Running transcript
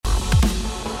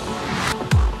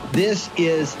This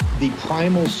is the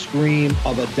primal scream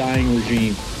of a dying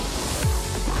regime.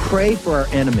 Pray for our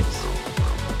enemies,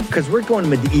 because we're going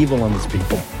medieval on these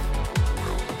people.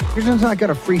 You're just not got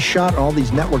a free shot on all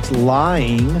these networks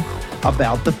lying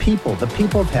about the people. The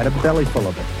people have had a belly full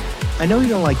of it. I know you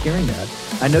don't like hearing that.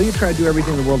 I know you try to do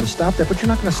everything in the world to stop that, but you're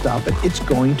not going to stop it. It's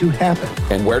going to happen.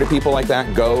 And where do people like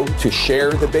that go to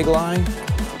share the big lie?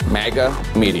 MAGA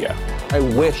media. I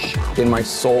wish, in my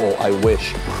soul, I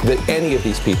wish that any of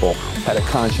these people had a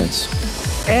conscience.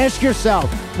 Ask yourself,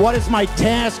 what is my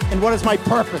task and what is my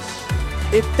purpose?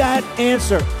 If that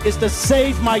answer is to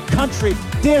save my country,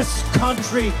 this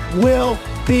country will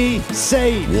be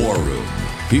saved. War Room.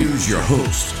 Here's your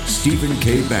host, Stephen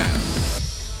K. Bannon.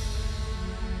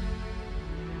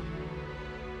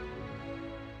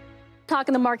 Talk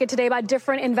in the market today about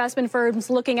different investment firms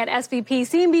looking at SVB.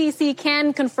 CNBC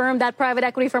can confirm that private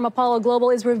equity firm Apollo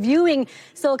Global is reviewing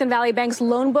Silicon Valley Bank's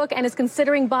loan book and is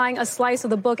considering buying a slice of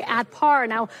the book at par.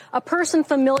 Now, a person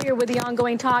familiar with the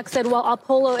ongoing talks said while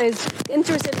Apollo is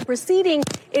interested in proceeding,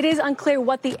 it is unclear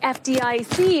what the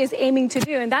FDIC is aiming to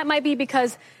do. And that might be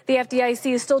because the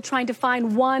FDIC is still trying to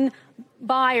find one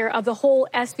buyer of the whole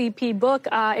SVB book.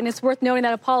 And it's worth noting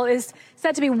that Apollo is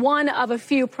said to be one of a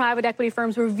few private equity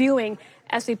firms reviewing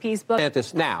SVB's book.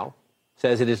 DeSantis now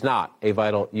says it is not a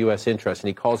vital U.S. interest, and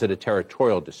he calls it a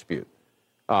territorial dispute.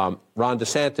 Ron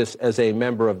DeSantis, as a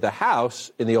member of the House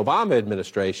in the Obama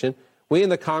administration, we in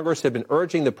the Congress have been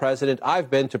urging the president I've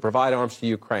been to provide arms to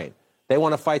Ukraine. They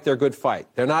want to fight their good fight.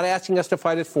 They're not asking us to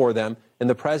fight it for them, and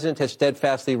the president has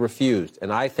steadfastly refused,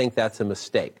 and I think that's a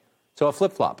mistake. So a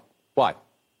flip-flop. Why?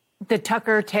 The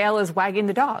Tucker tail is wagging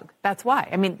the dog. That's why.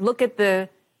 I mean, look at the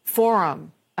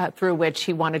forum through which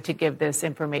he wanted to give this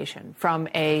information, from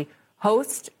a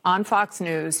host on Fox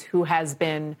News who has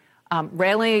been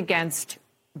railing against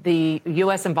the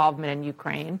U.S. involvement in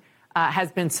Ukraine,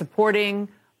 has been supporting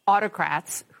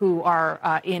autocrats who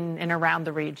are in and around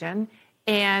the region.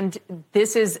 And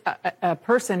this is a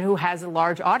person who has a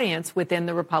large audience within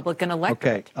the Republican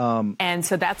electorate. Okay. And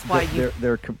so that's why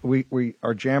we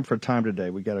are jammed for time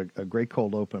today. We got a great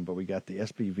cold open, but we got the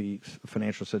SVB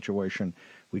financial situation.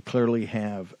 We clearly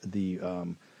have the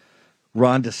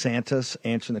Ron DeSantis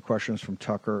answering the questions from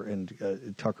Tucker,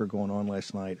 and Tucker going on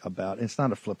last night about, it's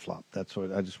not a flip-flop. That's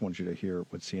what I just want you to hear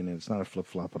with CNN. It's not a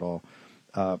flip-flop at all.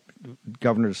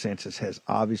 Governor DeSantis has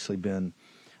obviously been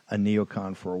a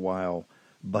neocon for a while,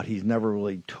 but he's never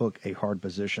really took a hard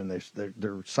position.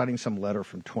 They're citing some letter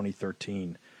from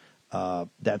 2013.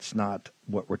 That's not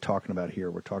what we're talking about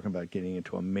here. We're talking about getting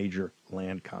into a major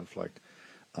land conflict.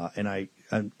 And I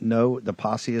know the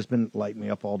posse has been lighting me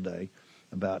up all day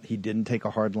about he didn't take a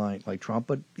hard line like Trump,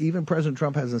 but even President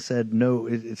Trump hasn't said, no,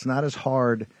 it's not as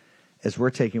hard as we're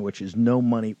taking, which is no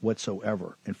money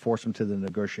whatsoever, and force him to the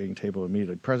negotiating table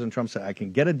immediately. President Trump said, I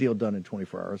can get a deal done in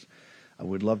 24 hours. I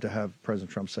would love to have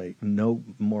President Trump say no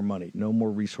more money, no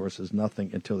more resources, nothing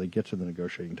until they get to the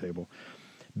negotiating table.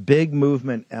 Big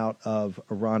movement out of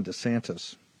Ron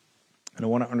DeSantis. And I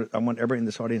want everybody in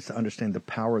this audience to understand the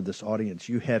power of this audience.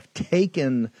 You have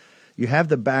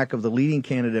the back of the leading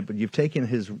candidate, but you've taken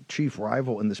his chief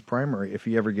rival in this primary, if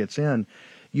he ever gets in.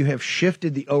 You have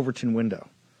shifted the Overton window.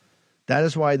 That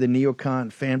is why the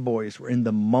neocon fanboys were in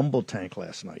the mumble tank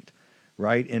last night.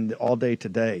 Right, and all day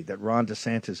today, that Ron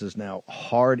DeSantis is now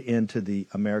hard into the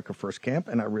America First camp.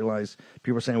 And I realize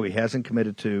people are saying, well, he hasn't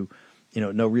committed to,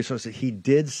 no resources. He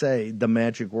did say the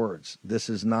magic words. This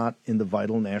is not in the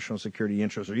vital national security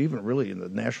interest, or even really in the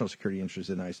national security interest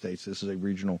of the United States. This is a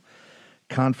regional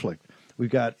conflict. We've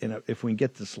got, if we can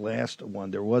get this last one,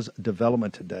 there was a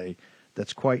development today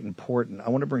that's quite important. I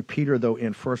want to bring Peter, though,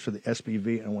 in first for the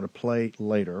SBV, and I want to play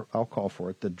later. I'll call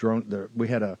for it. The drone, we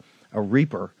had a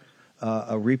Reaper.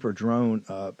 A Reaper drone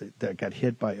that got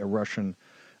hit by a Russian,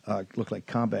 looked like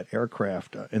combat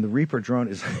aircraft. And the Reaper drone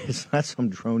it's not some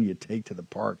drone you take to the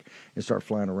park and start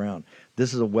flying around.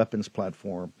 This is a weapons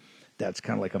platform that's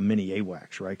kind of like a mini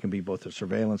AWACS, right? It can be both a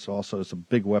surveillance, also it's a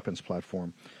big weapons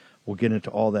platform. We'll get into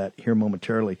all that here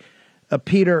momentarily.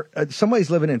 Peter,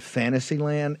 somebody's living in fantasy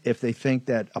land if they think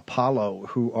that Apollo,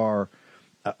 who are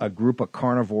a group of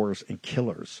carnivores and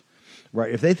killers,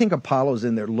 right? If they think Apollo's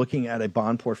in there looking at a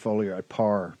bond portfolio at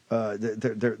par,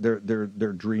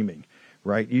 they're dreaming,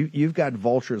 right? You've got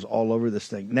vultures all over this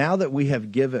thing. Now that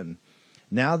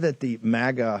the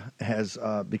MAGA has,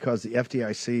 because the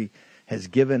FDIC has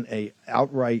given a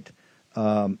outright,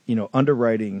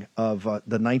 underwriting of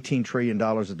the $19 trillion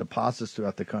of deposits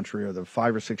throughout the country, or the $5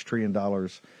 or $6 trillion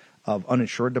of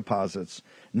uninsured deposits.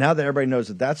 Now that everybody knows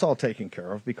that that's all taken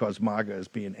care of because MAGA is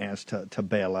being asked to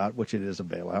bail out, which it is a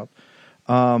bailout.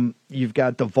 You've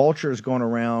got the vultures going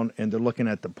around, and they're looking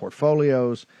at the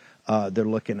portfolios. They're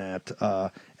looking at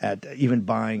even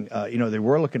buying. They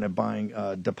were looking at buying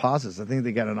deposits. I think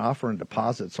they got an offer in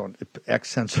deposits on X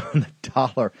cents on the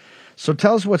dollar. So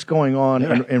tell us what's going on,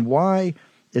 and why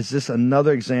is this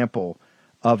another example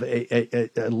of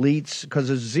elites? Because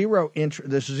there's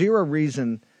zero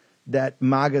reason that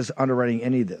MAGA's underwriting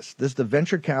any of this. The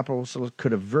venture capitalists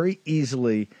could have very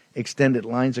easily extended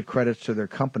lines of credit to their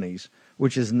companies,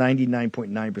 which is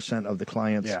 99.9% of the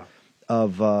clients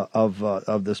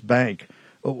of this bank.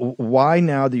 Why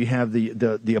now do you have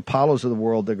the Apollos of the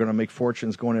world? They're going to make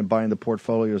fortunes going and buying the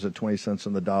portfolios at 20 cents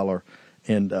on the dollar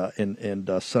and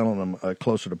selling them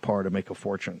closer to par to make a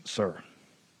fortune, sir.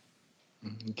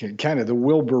 Okay, kind of the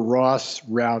Wilbur Ross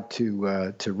route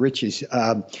to riches.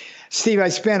 Steve, I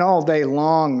spent all day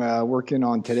long working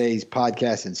on today's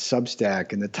podcast in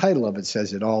Substack, and the title of it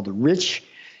says it all: the rich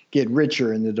get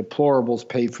richer and the deplorables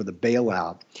pay for the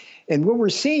bailout. And what we're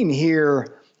seeing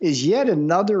here is yet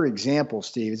another example,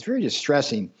 Steve. It's very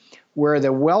distressing, where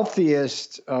the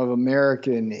wealthiest of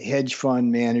American hedge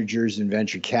fund managers and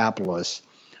venture capitalists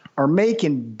are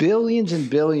making billions and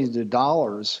billions of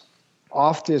dollars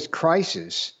off this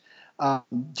crisis.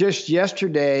 Just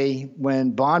yesterday,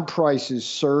 when bond prices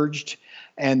surged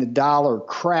and the dollar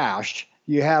crashed,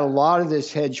 you had a lot of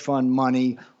this hedge fund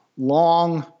money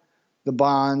long the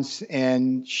bonds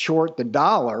and short the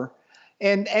dollar.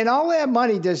 And all that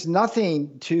money does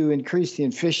nothing to increase the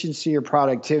efficiency or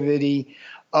productivity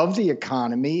of the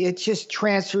economy. It just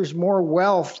transfers more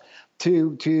wealth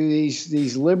to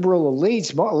these liberal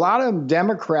elites, a lot of them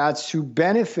Democrats who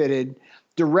benefited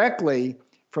directly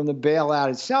from the bailout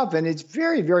itself. And it's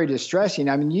very, very distressing.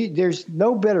 I mean, there's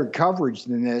no better coverage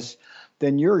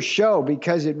than your show,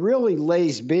 because it really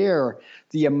lays bare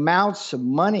the amounts of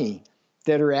money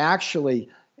that are actually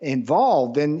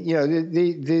involved. And,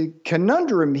 the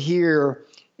conundrum here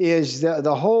is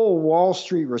the whole Wall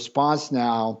Street response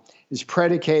now is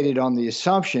predicated on the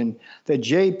assumption that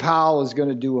Jay Powell is going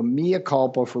to do a mea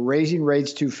culpa for raising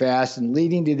rates too fast and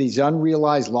leading to these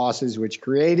unrealized losses, which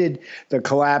created the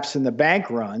collapse in the bank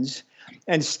runs,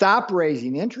 and stop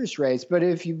raising interest rates. But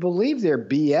if you believe their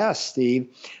BS, Steve,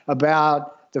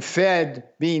 about the Fed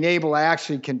being able to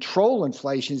actually control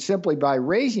inflation simply by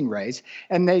raising rates,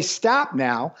 and they stop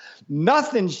now,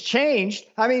 nothing's changed.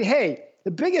 I mean, hey,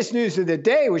 the biggest news of the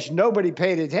day, which nobody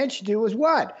paid attention to, was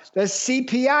what? The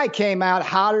CPI came out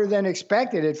hotter than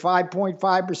expected at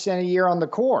 5.5% a year on the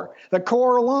core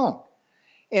alone.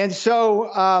 And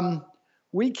so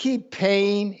we keep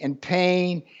paying and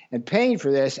paying and paying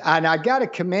for this. And I got to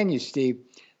commend you, Steve.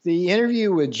 The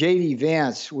interview with J.D.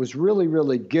 Vance was really,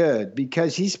 really good,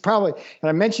 because he's probably, and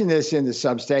I mentioned this in the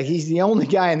Substack, he's the only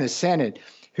guy in the Senate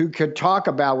who could talk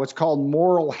about what's called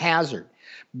moral hazard.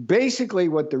 Basically,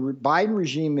 what the Biden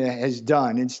regime has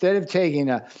done, instead of taking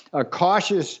a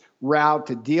cautious route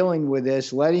to dealing with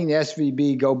this, letting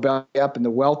SVB go belly up and the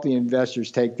wealthy investors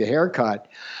take the haircut,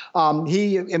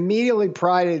 he immediately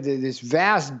prided this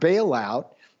vast bailout,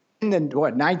 and then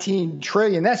 19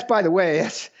 trillion. That's, by the way,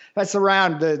 that's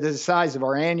around the size of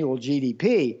our annual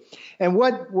GDP. And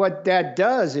what that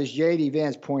does, as J.D.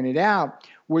 Vance pointed out,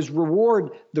 was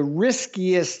reward the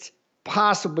riskiest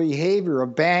possible behavior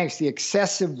of banks, the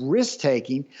excessive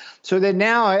risk-taking, so that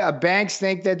now banks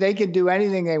think that they can do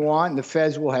anything they want and the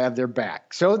Feds will have their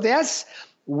back. So that's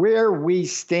where we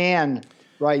stand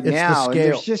right now.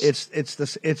 The scale. It's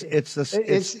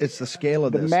the scale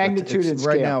of the this. magnitude and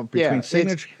scale right now between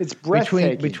signature. It's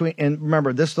breathtaking. Between and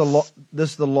remember, this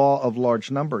is the law of large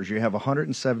numbers. You have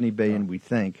 170 billion, we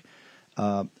think,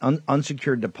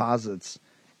 unsecured deposits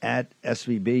at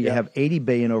SVB. You have 80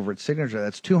 billion over at Signature.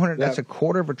 That's 200. That's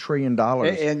 $250 billion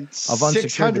of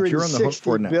unsecured that you're on the hook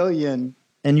for now. Billion.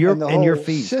 And your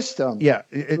fees system, yeah,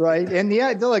 right. And the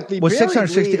well,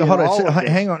 660. Hold on,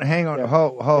 hang on. Yeah.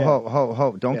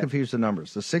 Ho. Don't confuse the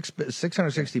numbers. The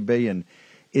 660 billion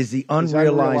is the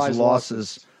unrealized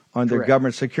losses on their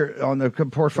government on their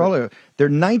portfolio. There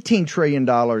are $19 trillion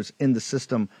in the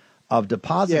system of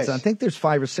deposits. Yes. I think there's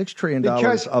 $5 or $6 trillion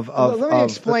of. Let me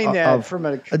explain that from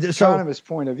an economist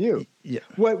point of view. Yeah,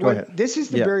 go ahead. This is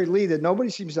the very lead that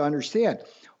nobody seems to understand.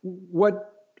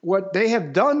 What they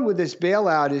have done with this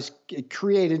bailout is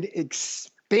create an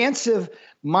expansive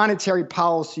monetary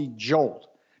policy jolt,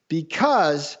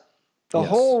 because the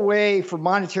whole way for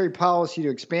monetary policy to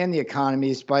expand the economy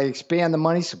is by expand the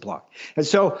money supply. And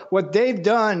so what they've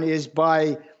done is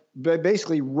by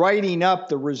basically writing up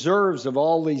the reserves of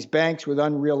all these banks with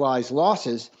unrealized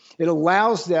losses, it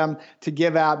allows them to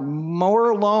give out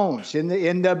more loans in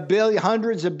the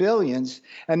hundreds of billions,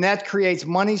 and that creates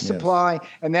money supply,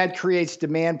 and that creates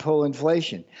demand pull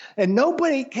inflation. And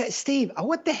nobody, Steve,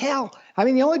 what the hell? I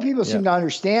mean, the only people who seem to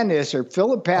understand this are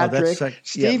Philip Patrick,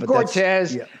 Steve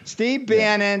Cortez, Steve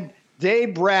Bannon, Dave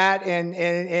Bratt, and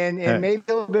maybe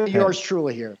a little bit of yours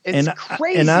truly here. It's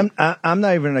crazy. And I'm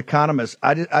not even an economist.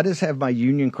 I just have my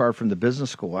union card from the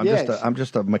business school. I'm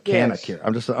just a mechanic here.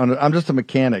 I'm just a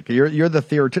mechanic. You're the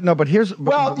theoretician. No, but here's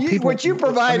what you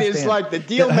provide is like the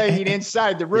deal making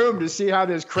inside the room to see how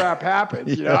this crap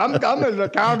happens. You know, I'm an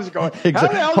economist going, how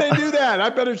the hell they do that? I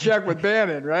better check with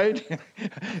Bannon, right?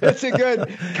 It's a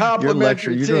good compliment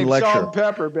to your team, salt and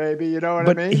pepper, baby. You know what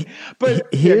I mean?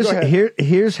 But here's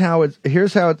how it's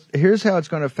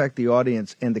going to affect the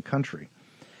audience and the country.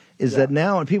 Is that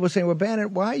now, and people saying, well,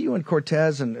 Bannon, why are you and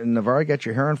Cortez and Navarro got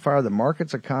your hair on fire? The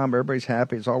markets are calm, everybody's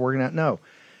happy, it's all working out. No,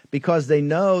 because they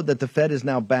know that the Fed is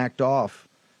now backed off.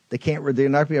 They're not going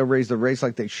to be able to raise the rates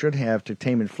like they should have to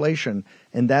tame inflation,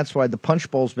 and that's why the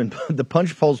punch bowl's been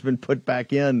put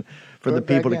back in for the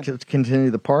people to continue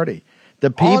the party.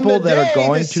 The people that are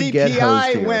going to get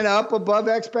hosed here. Went up above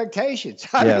expectations.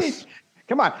 I mean,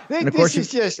 come on. But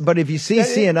if you see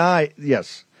CNI,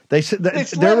 yes, they said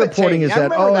their reporting is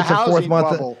that it's a fourth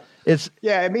month. Bubble.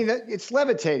 It's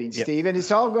levitating, Steve, and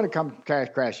it's all going to come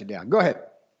crashing down. Go ahead.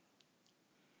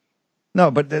 No,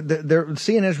 but they're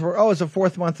CNN's it's a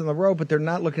fourth month in a row, but they're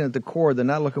not looking at the core. They're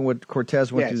not looking what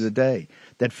Cortez went through today.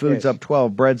 That food's up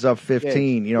 12, bread's up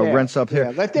 15, rent's up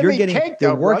here. You're getting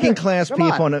the working class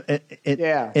people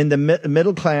in the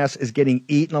middle class is getting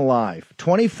eaten alive.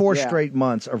 24 straight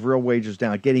months of real wages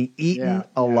down, getting eaten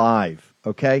alive.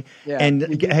 Okay?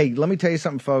 And hey, let me tell you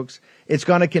something, folks. It's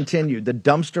going to continue. The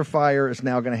dumpster fire is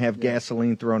now going to have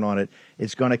gasoline thrown on it.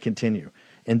 It's going to continue.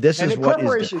 And this is what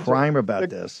is the crime about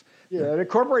this. Yeah, the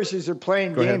corporations are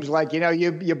playing games like,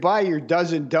 you buy your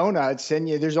dozen donuts and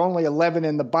there's only 11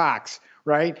 in the box,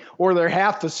 right? Or they're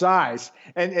half the size.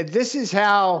 And this is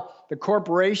how the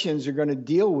corporations are going to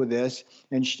deal with this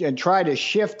and try to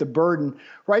shift the burden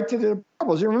right to the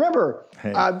troubles. And remember,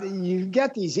 you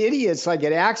get these idiots like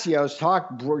at Axios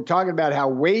talking about how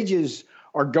wages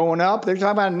are going up. They're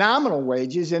talking about nominal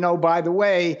wages. And, by the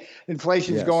way,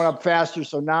 inflation is going up faster.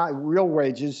 So not real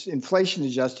wages, inflation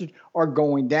adjusted, are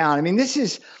going down. I mean, this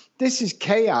is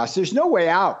chaos. There's no way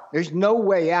out. There's no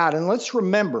way out. And let's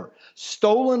remember,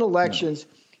 stolen elections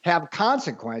have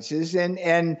consequences.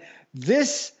 And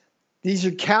these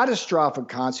are catastrophic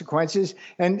consequences.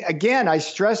 And again, I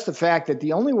stress the fact that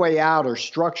the only way out are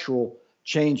structural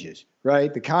changes.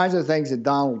 Right? The kinds of things that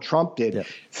Donald Trump did. Yeah.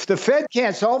 The Fed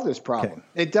can't solve this problem. Okay.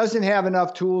 It doesn't have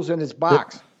enough tools in its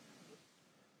box.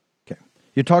 Okay.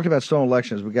 You talked about stolen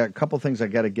elections. We got a couple things I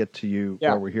got to get to you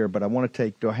while we're here, but I want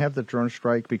to do I have the drone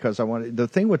strike? Because the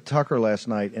thing with Tucker last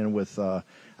night and with, I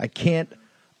can't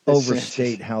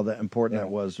overstate how important that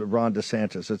was. Ron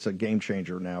DeSantis, it's a game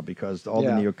changer now because all the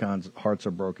neocons' hearts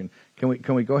are broken. Can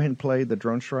we go ahead and play the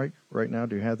drone strike right now?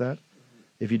 Do you have that?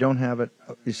 If you don't have it,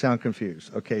 you sound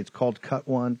confused. Okay, it's called Cut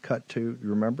 1, Cut 2. You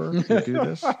remember? We do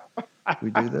this?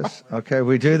 We do this? Okay,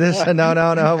 we do this?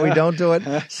 No, we don't do it.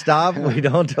 Stop. We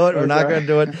don't do it. We're not going to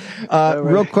do it.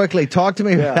 Real quickly, talk to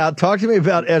me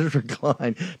about Ezra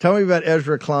Klein. Tell me about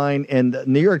Ezra Klein and the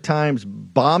New York Times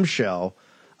bombshell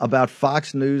about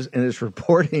Fox News and its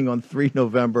reporting on 3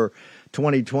 November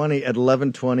 2020 at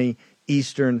 11:20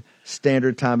 Eastern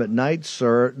Standard Time at night,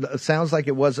 sir. It sounds like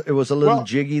it was a little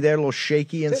jiggy there, a little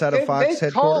shaky inside of Fox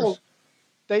headquarters.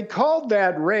 They called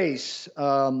that race,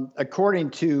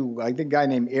 according to I think a guy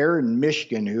named Aaron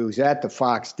Mishkin, who's at the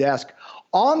Fox desk,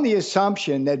 on the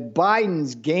assumption that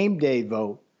Biden's game day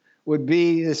vote would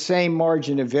be the same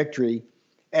margin of victory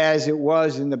as it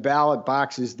was in the ballot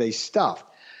boxes they stuffed.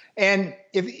 And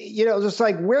it's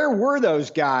like, where were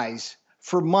those guys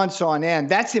for months on end?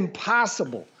 That's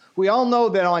impossible. We all know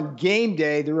that on game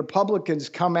day, the Republicans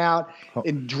come out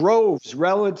in droves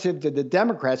relative to the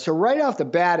Democrats. So right off the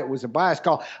bat, it was a bias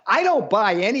call. I don't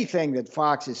buy anything that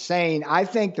Fox is saying. I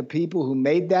think the people who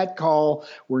made that call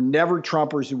were never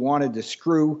Trumpers who wanted to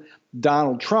screw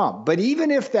Donald Trump. But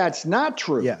even if that's not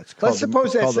true, let's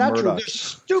suppose that's not true. They're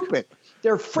stupid.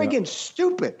 They're friggin'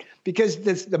 stupid because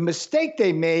the mistake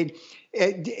they made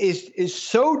is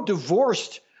so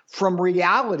divorced from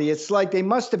reality. It's like they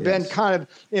must have been kind of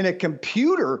in a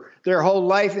computer their whole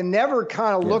life and never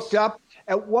kind of looked up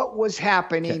at what was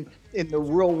happening in the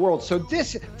real world. So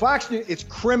this Fox News, it's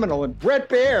criminal. And Brett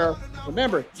Baer,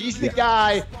 remember, he's the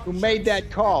guy who made that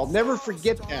call. Never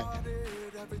forget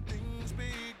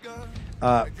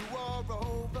that.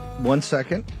 1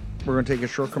 second. We're going to take a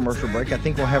short commercial break. I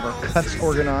think we'll have our cuts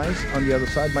organized on the other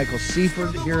side. Michael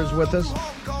Seaford here is with us.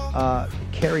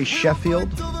 Carrie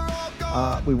Sheffield.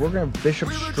 We were going to have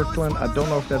Bishop Strickland. I don't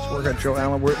know if that's working. Joe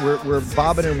Allen. We're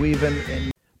bobbing and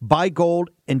weaving. Buy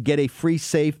gold and get a free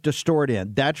safe to store it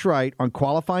in. That's right. On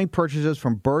qualifying purchases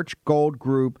from Birch Gold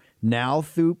Group now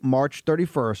through March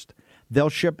 31st, they'll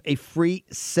ship a free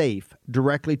safe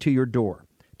directly to your door.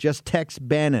 Just text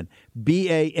Bannon,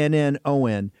 BANNON,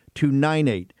 to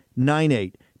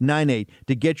 989898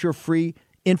 to get your free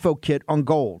info kit on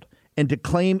gold and to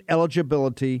claim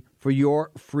eligibility for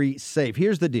your free safe.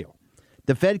 Here's the deal.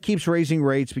 The Fed keeps raising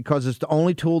rates because it's the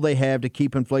only tool they have to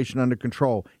keep inflation under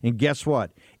control. And guess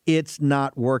what? It's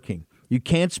not working. You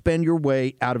can't spend your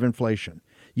way out of inflation.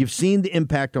 You've seen the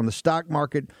impact on the stock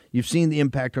market. You've seen the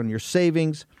impact on your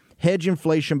savings. Hedge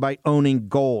inflation by owning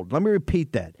gold. Let me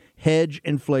repeat that. Hedge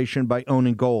inflation by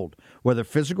owning gold, whether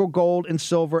physical gold and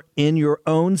silver in your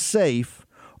own safe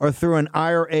or through an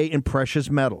IRA in precious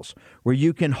metals, where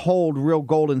you can hold real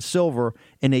gold and silver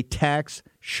in a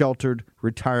tax-sheltered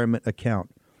retirement account.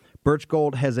 Birch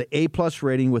Gold has an A-plus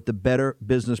rating with the Better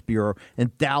Business Bureau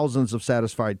and thousands of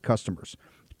satisfied customers.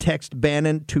 Text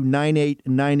Bannon to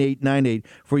 989898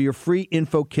 for your free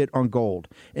info kit on gold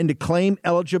and to claim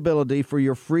eligibility for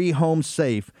your free home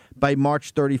safe by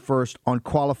March 31st on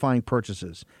qualifying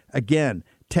purchases. Again,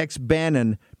 text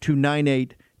Bannon to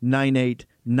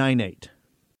 989898.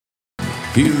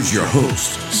 Here's your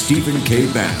host, Stephen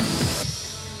K. Bannon.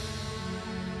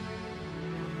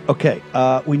 Okay,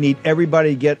 we need everybody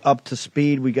to get up to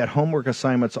speed. We got homework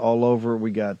assignments all over.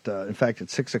 We got, in fact, at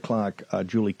 6 o'clock,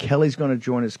 Julie Kelly's going to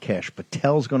join us. Kash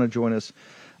Patel's going to join us.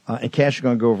 And Kash is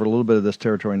going to go over a little bit of this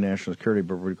territory and national security,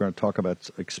 but we're going to talk about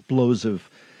explosive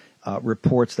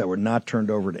reports that were not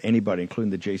turned over to anybody,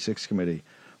 including the J6 committee,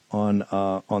 on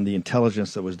the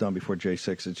intelligence that was done before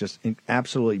J6. It's just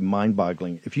absolutely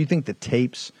mind-boggling. If you think the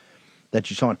tapes that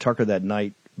you saw on Tucker that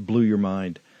night blew your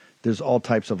mind, there's all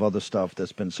types of other stuff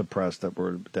that's been suppressed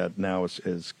that now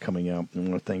is coming out. And I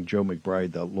want to thank Joe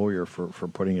McBride, the lawyer, for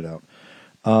putting it out.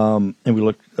 And we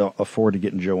look forward to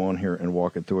getting Joe on here and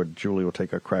walking through it. Julie will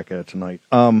take a crack at it tonight.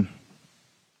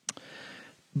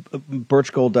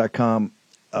 Birchgold.com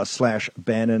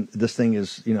 /Bannon. This thing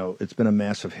is, it's been a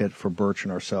massive hit for Birch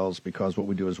and ourselves because what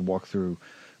we do is walk through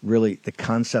really the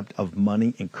concept of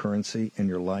money and currency in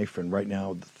your life. And right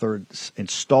now, the third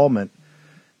installment,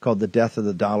 called The Death of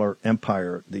the Dollar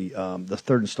Empire. The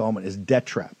third installment is Debt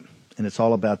Trap, and it's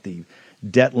all about the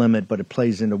debt limit, but it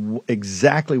plays into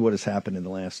exactly what has happened in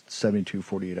the last 72,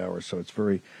 48 hours. So it's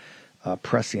very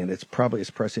prescient. It's probably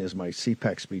as prescient as my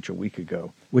CPAC speech a week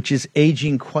ago, which is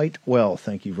aging quite well.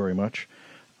 Thank you very much.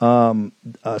 So I want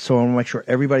to make sure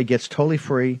everybody gets totally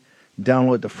free.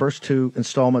 Download the first two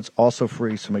installments, also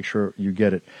free, so make sure you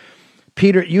get it.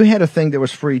 Peter, you had a thing that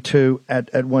was free too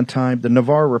at one time, the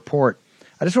Navarro Report.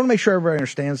 I just want to make sure everybody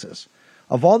understands this.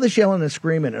 Of all this yelling and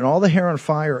screaming and all the hair on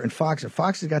fire and Fox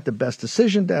has got the best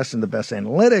decision desk and the best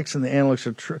analytics, and the analytics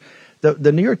are true.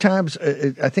 The New York Times,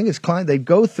 I think it's Klein, they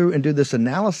go through and do this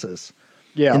analysis.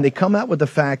 Yeah. And they come out with the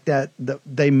fact that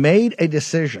they made a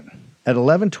decision at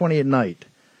 11:20 at night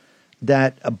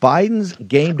that Biden's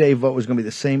game day vote was going to be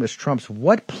the same as Trump's.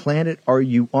 What planet are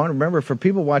you on? Remember, for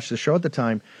people who watched the show at the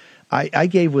time, I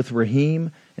gave with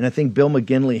Raheem, and I think Bill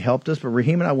McGinley helped us, but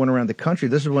Raheem and I went around the country.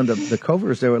 This is when the COVID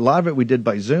was there. A lot of it we did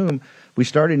by Zoom. We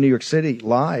started in New York City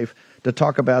live to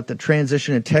talk about the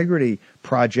Transition Integrity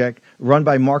Project run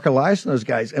by Mark Elias and those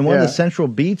guys. And one of the central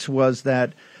beats was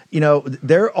that,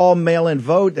 they're all mail-in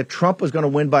vote, that Trump was going to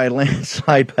win by a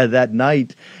landslide by that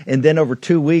night. And then over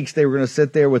 2 weeks, they were going to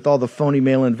sit there with all the phony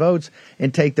mail-in votes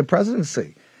and take the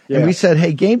presidency. Yeah. And we said,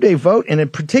 hey, game day vote,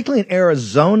 and particularly in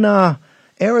Arizona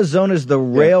is the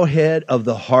railhead of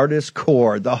the hardest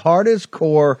core. The hardest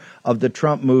core of the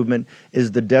Trump movement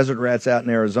is the desert rats out in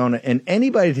Arizona. And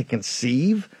anybody to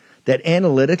conceive that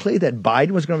analytically that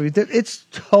Biden was going to be there, it's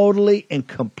totally and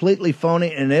completely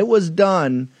phony. And it was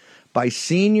done by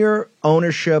senior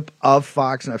ownership of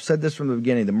Fox. And I've said this from the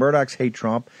beginning. The Murdochs hate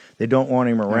Trump. They don't want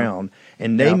him around.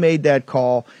 And they made that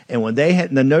call. And when they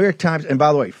had the New York Times, and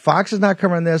by the way, Fox is not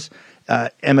covering this.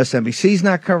 MSNBC's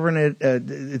not covering it.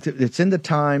 It's in the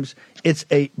Times. It's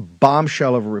a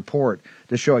bombshell of a report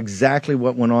to show exactly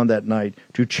what went on that night,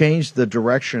 to change the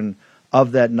direction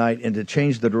of that night and to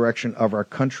change the direction of our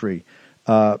country.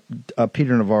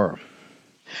 Peter Navarro.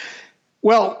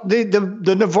 Well,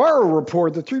 the Navarro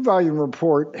report, the 3-volume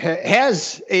report,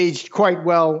 has aged quite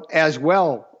well as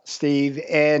well, Steve,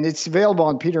 and it's available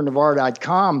on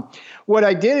peternavarro.com. What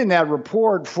I did in that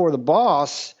report for the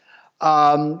boss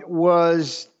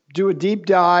was do a deep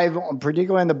dive,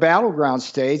 particularly in the battleground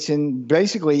states, and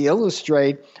basically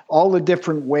illustrate all the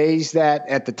different ways that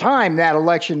at the time that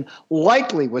election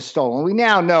likely was stolen. We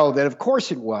now know that of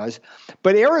course it was,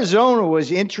 but Arizona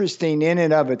was interesting in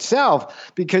and of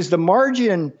itself because the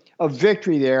margin of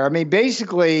victory there, I mean,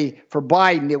 basically for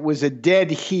Biden, it was a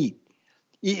dead heat.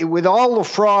 With all the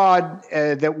fraud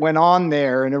that went on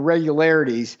there and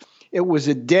irregularities, it was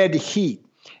a dead heat.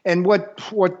 And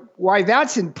why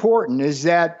that's important is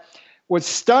that what's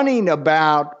stunning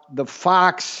about the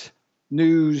Fox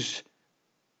News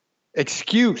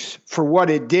excuse for what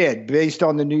it did, based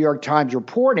on the New York Times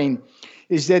reporting,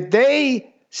 is that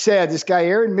they said, this guy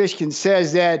Aaron Mishkin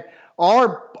says that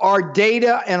our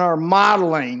data and our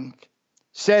modeling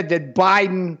said that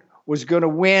Biden was going to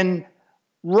win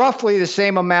roughly the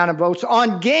same amount of votes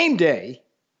on game day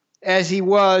as he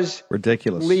was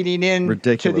leading in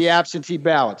to the absentee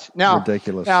ballots. Now,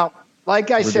 like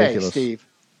I say, Steve,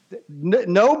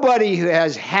 nobody who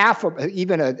has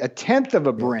even a tenth of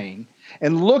a brain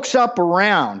and looks up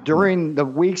around during the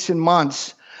weeks and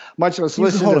months, much less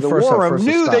listen to the war room,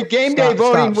 knew that game day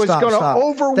voting was going to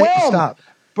overwhelm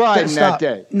Biden that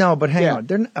day. No, but hang on.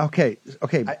 They're okay,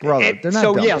 brother. They're not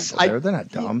dumb. They're not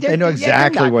dumb. They know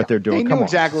exactly what they're doing. They knew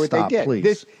exactly what they did.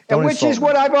 Please. Which is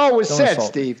what I've always said,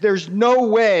 Steve. There's no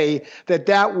way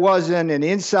that wasn't an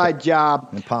inside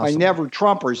job by never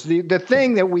Trumpers. The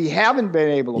thing that we haven't been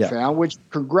able to find, which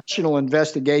congressional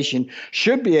investigation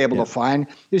should be able to find,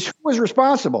 is who was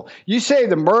responsible. You say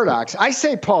the Murdochs. I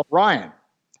say Paul Ryan.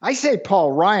 I say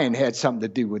Paul Ryan had something to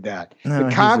do with that. No,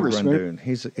 the congressman.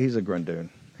 He's a Grundoon.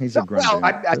 He's a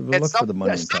Grundoon. Look for the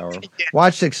money and power.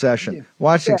 Watch Succession.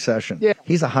 Succession. Yeah.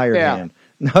 He's a hired hand.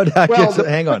 No doubt.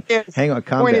 Hang on.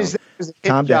 Calm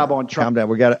down. Calm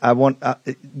down.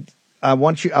 I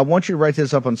want you to write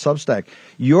this up on Substack.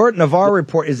 Your Navarro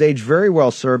report is aged very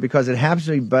well, sir, because it happens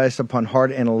to be based upon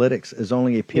hard analytics, as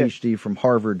only a PhD from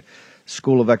Harvard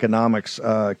School of Economics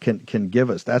can give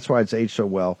us. That's why it's aged so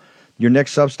well. Your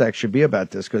next Substack should be about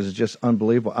this because it's just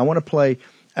unbelievable. I want everybody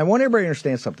to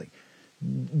understand something.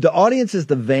 The audience is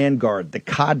the vanguard, the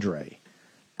cadre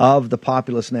of the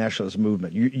populist nationalist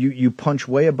movement. You punch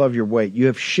way above your weight. You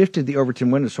have shifted the Overton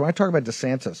window. So when I talk about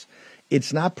DeSantis,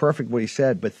 it's not perfect what he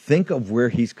said, but think of where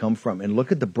he's come from and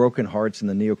look at the broken hearts in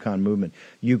the neocon movement.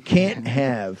 You can't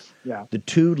have the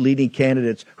two leading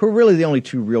candidates, who are really the only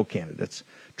two real candidates,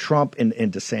 Trump and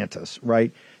DeSantis,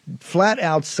 right? Flat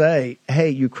out say, hey,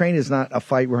 Ukraine is not a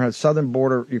fight. We're on the southern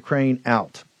border, Ukraine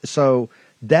out. So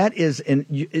that is, and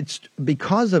it's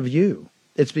because of you.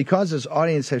 It's because this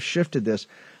audience has shifted this.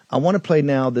 I want to play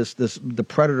now the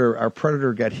Predator. Our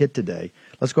Predator got hit today.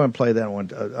 Let's go and play that one.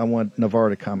 I want Navarro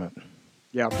to comment.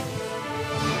 Yeah.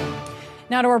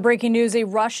 Now to our breaking news. A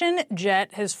Russian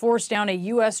jet has forced down a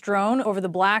U.S. drone over the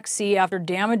Black Sea after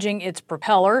damaging its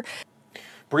propeller.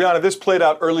 Brianna, this played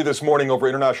out early this morning over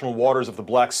international waters of the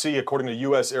Black Sea, according to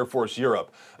U.S. Air Force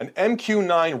Europe. An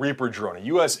MQ-9 Reaper drone, a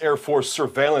U.S. Air Force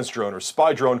surveillance drone or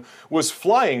spy drone, was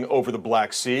flying over the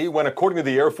Black Sea when, according to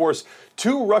the Air Force,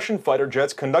 two Russian fighter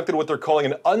jets conducted what they're calling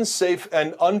an unsafe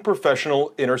and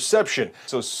unprofessional interception.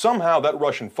 So somehow that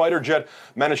Russian fighter jet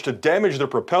managed to damage the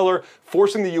propeller,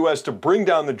 forcing the U.S. to bring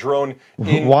down the drone in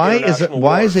international waters.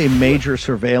 Why is a major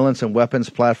surveillance and weapons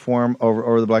platform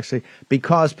over the Black Sea?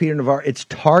 Because, Peter Navarro, it's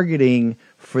targeting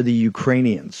for the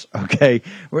Ukrainians, okay?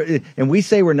 And we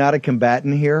say we're not a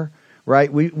combatant here,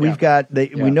 right? We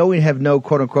know we have no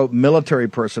quote-unquote military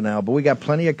personnel, but we got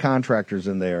plenty of contractors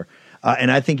in there.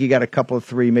 And I think you got a couple of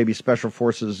three, maybe special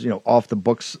forces, off the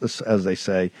books, as they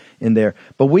say, in there.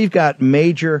 But we've got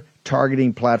major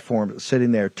targeting platforms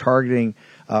sitting there targeting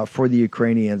for the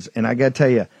Ukrainians. And I got to tell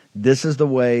you, this is the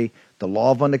way, the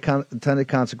law of unintended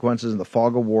consequences in the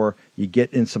fog of war, you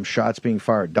get in some shots being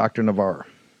fired. Dr. Navarro.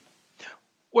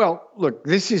 Well, look,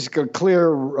 this is a clear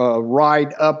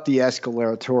ride up the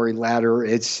escalatory ladder.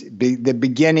 It's the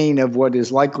beginning of what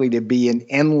is likely to be an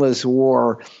endless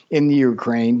war in the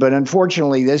Ukraine. But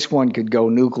unfortunately, this one could go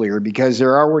nuclear because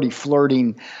they're already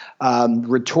flirting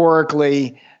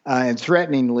rhetorically and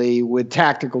threateningly with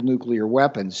tactical nuclear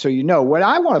weapons. So, what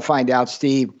I want to find out,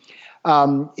 Steve,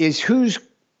 is who's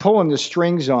pulling the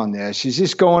strings on this. Is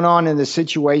this going on in the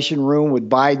Situation Room with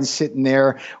Biden sitting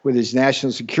there with his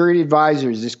national security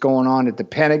advisor? Is this going on at the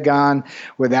Pentagon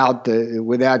without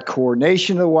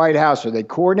coordination of the White House? Are they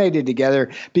coordinated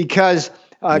together? Because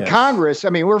Congress,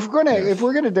 if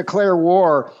we're gonna declare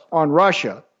war on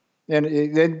Russia,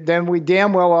 and then we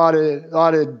damn well ought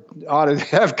to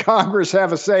have Congress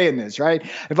have a say in this, right?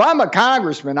 If I'm a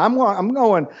congressman, I'm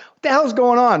going, what the hell's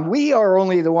going on? We are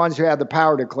only the ones who have the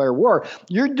power to declare war.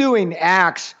 You're doing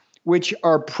acts which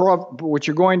are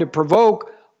going to provoke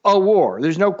a war.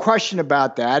 There's no question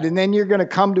about that. And then you're going to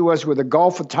come to us with a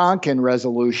Gulf of Tonkin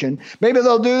resolution. Maybe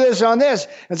they'll do this on this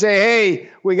and say, hey,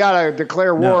 we got to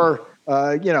declare war.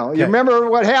 You remember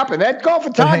what happened? That Gulf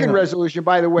of Tonkin resolution,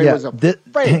 by the way, was a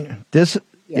fake.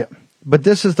 But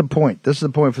this is the point. This is the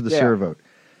point for the Syria vote.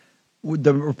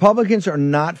 The Republicans are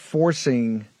not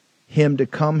forcing him to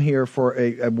come here for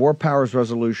a war powers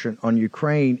resolution on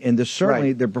Ukraine, and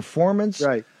certainly their performance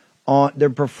on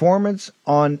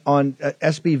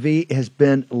SBV has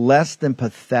been less than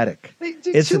pathetic.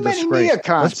 It's too a many disgrace.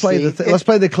 neocons. Let's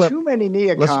play the clip. Too many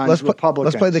neocons.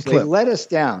 Republicans. Let's play the clip. They let us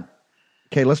down.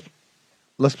 Okay, let's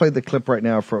play the clip right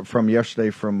now from yesterday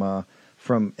from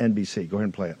NBC. Go ahead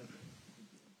and play it.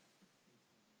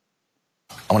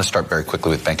 I want to start very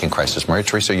quickly with banking crisis. Maria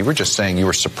Teresa, you were just saying you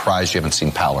were surprised you haven't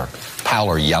seen Powell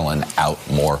yelling out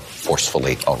more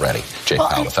forcefully already. Jay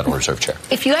Powell, the Federal Reserve Chair.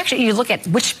 If you look at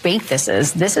which bank this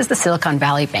is the Silicon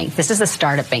Valley Bank. This is the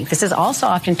startup bank. This is also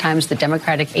oftentimes the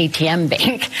Democratic ATM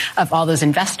bank of all those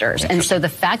investors. And so the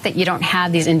fact that you don't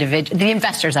have these the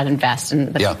investors that invest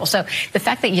in the people. So the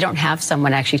fact that you don't have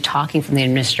someone actually talking from the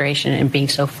administration and being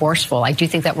so forceful, I do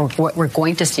think that we're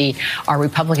going to see our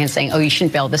Republicans saying, oh, you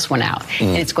shouldn't bail this one out.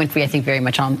 And it's going to be, I think, very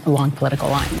much along political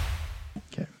lines.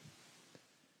 Okay.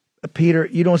 Peter,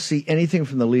 you don't see anything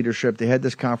from the leadership. They had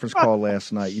this conference call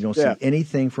last night. You don't see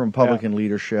anything from Republican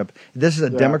leadership. This is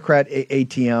a Democrat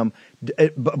ATM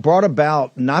brought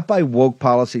about not by woke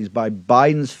policies, by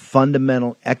Biden's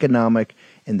fundamental economic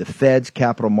and the Fed's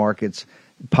capital markets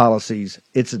policies.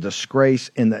 It's a disgrace.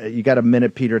 And you got a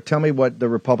minute, Peter. Tell me what the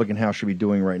Republican House should be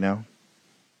doing right now.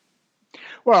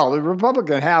 Well, the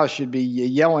Republican House should be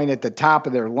yelling at the top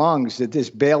of their lungs that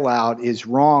this bailout is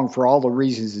wrong for all the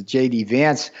reasons that J.D.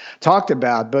 Vance talked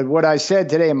about. But what I said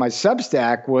today in my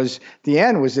Substack was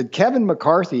that Kevin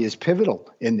McCarthy is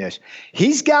pivotal in this.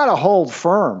 He's got to hold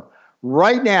firm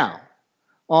right now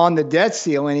on the debt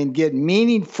ceiling and get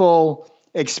meaningful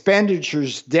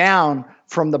expenditures down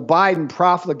from the Biden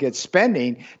profligate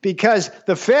spending, because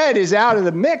the Fed is out of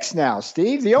the mix now,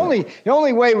 Steve. The only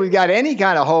way we've got any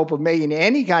kind of hope of making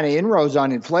any kind of inroads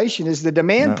on inflation is the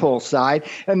demand pull side,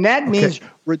 and that means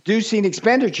reducing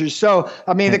expenditures. So,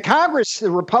 I mean, the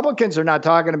Republicans are not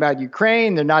talking about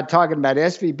Ukraine. They're not talking about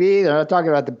SVB. They're not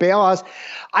talking about the bailouts.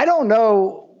 I don't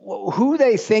know who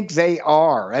they think they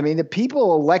are. I mean, the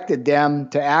people elected them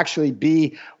to actually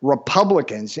be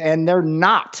Republicans, and they're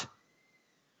not.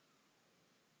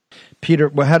 Peter,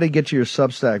 well, how do you get to your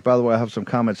Substack? By the way, I have some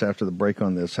comments after the break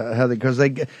on this. Because they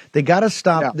got to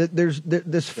stop. Yeah. There's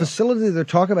this facility they're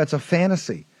talking about. It's a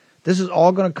fantasy. This is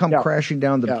all going to come crashing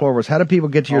down to the floor. How do people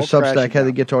get to your Substack? How do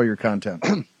they get to all your content?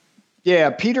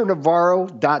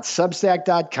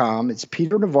 peternavarro.substack.com. It's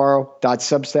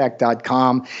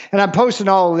peternavarro.substack.com. And I'm posting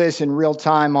all of this in real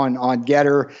time on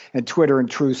Getter and Twitter and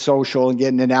Truth Social and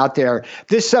getting it out there.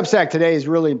 This Substack today is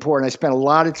really important. I spent a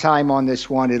lot of time on this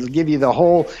one. It'll give you the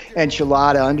whole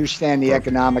enchilada, understand the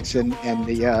economics and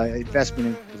the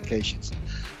investment implications.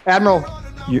 Admiral,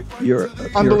 you're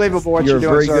unbelievable what you're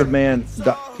doing, You're a very good man.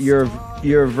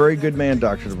 You're a very good man,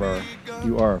 Dr. Navarro.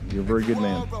 You are. You're a very good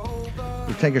man.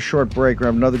 We'll take a short break. We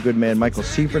have another good man. Michael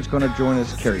Seifert's going to join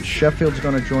us. Carrie Sheffield's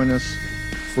going to join us.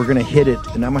 We're going to hit it,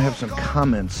 and I'm going to have some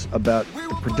comments about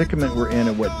the predicament we're in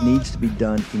and what needs to be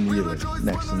done immediately.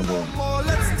 Next in the world.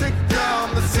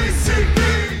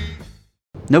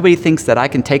 Nobody thinks that I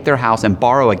can take their house and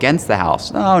borrow against the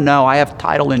house. No, I have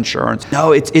title insurance.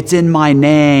 No, it's in my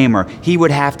name, or he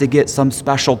would have to get some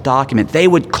special document. They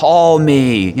would call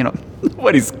me,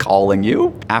 Nobody's calling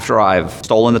you. After I've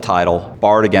stolen the title,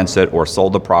 borrowed against it, or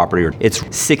sold the property, it's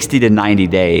 60 to 90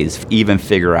 days to even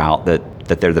figure out that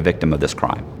they're the victim of this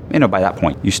crime. By that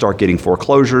point, you start getting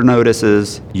foreclosure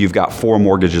notices. You've got 4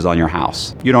 mortgages on your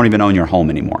house. You don't even own your home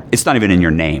anymore. It's not even in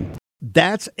your name.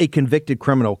 That's a convicted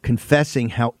criminal confessing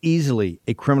how easily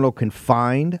a criminal can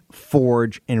find,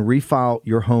 forge, and refile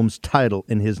your home's title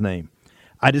in his name.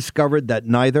 I discovered that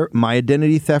neither my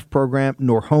identity theft program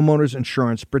nor homeowners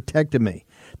insurance protected me.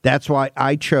 That's why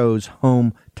I chose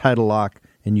Home Title Lock,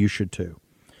 and you should too.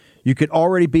 You could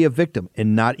already be a victim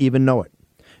and not even know it.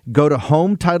 Go to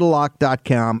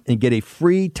HomeTitleLock.com and get a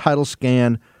free title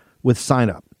scan with sign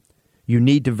up. You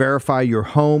need to verify your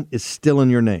home is still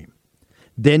in your name.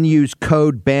 Then use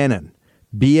code BANNON,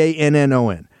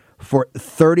 BANNON, for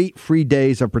 30 free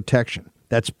days of protection.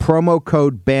 That's promo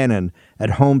code Bannon at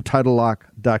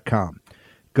HomeTitleLock.com.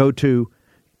 Go to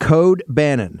code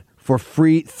Bannon for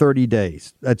free 30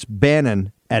 days. That's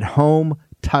Bannon at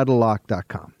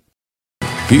HomeTitleLock.com.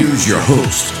 Here's your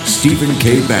host, Stephen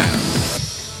K. Bannon.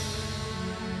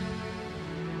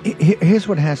 Here's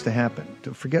what has to happen.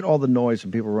 To forget all the noise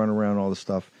and people running around, all the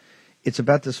stuff. It's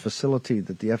about this facility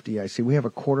that the FDIC, we have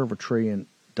 $250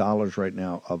 billion right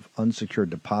now of unsecured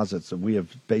deposits, and we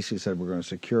have basically said we're going to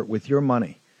secure it with your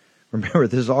money. Remember,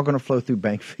 this is all going to flow through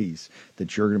bank fees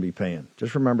that you're going to be paying.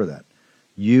 Just remember that.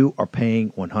 You are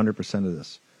paying 100% of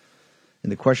this.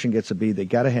 And the question gets to be, they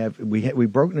got to have, we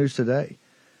broke news today.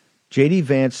 J.D.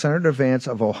 Vance, Senator Vance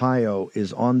of Ohio,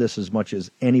 is on this as much as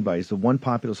anybody. He's the one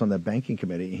populist on that banking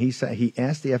committee. He said, he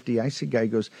asked the FDIC guy, he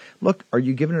goes, look, are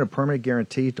you giving it a permanent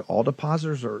guarantee to all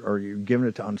depositors, or are you giving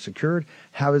it to unsecured?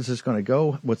 How is this going to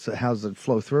go? How does it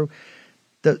flow through?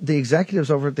 The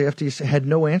executives over at the FDIC had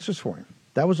no answers for him.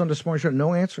 That was on this morning show,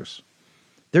 no answers.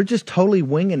 They're just totally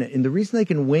winging it. And the reason they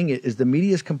can wing it is the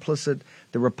media is complicit,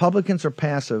 the Republicans are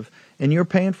passive, and you're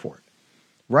paying for it.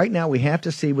 Right now, we have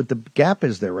to see what the gap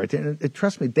is there, right there. And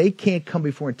trust me, they can't come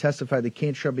before and testify. They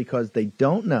can't show because they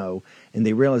don't know, and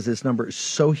they realize this number is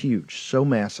so huge, so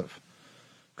massive.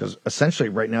 Because essentially,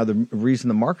 right now, the reason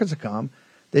the markets are calm,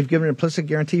 they've given an implicit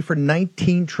guarantee for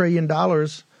 $19 trillion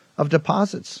of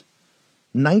deposits.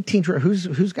 19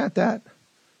 trillion. Who's got that?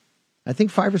 I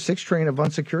think 5 or 6 trillion of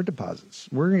unsecured deposits.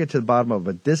 We're going to get to the bottom of it,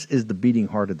 but this is the beating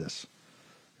heart of this.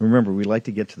 Remember, we like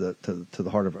to get to the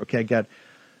heart of it. Okay, I got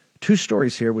 2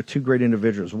 stories here with 2 great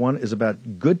individuals. One is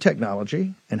about good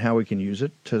technology and how we can use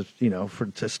it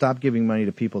to stop giving money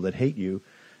to people that hate you.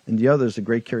 And the other is the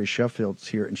great Carrie Sheffield's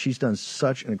here, and she's done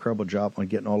such an incredible job on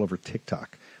getting all over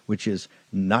TikTok, which is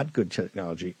not good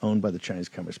technology owned by the Chinese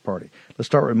Communist Party. Let's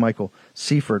start with Michael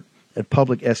Seifert at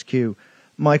Public SQ.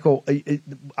 Michael,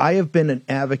 I have been an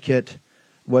advocate,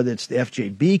 whether it's the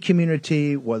FJB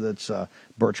community, whether it's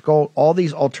Birch Gold, all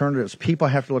these alternatives. People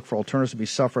have to look for alternatives to be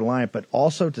self-reliant, but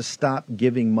also to stop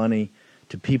giving money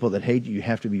to people that hate you. You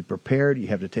have to be prepared. You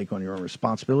have to take on your own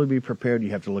responsibility to be prepared.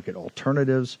 You have to look at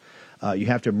alternatives. You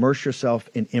have to immerse yourself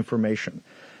in information.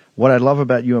 What I love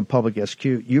about you in Public SQ,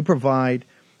 you provide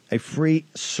a free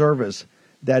service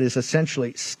that is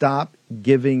essentially stop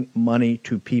giving money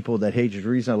to people that hate you. The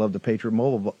reason I love the Patriot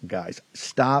Mobile guys,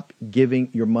 stop giving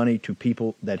your money to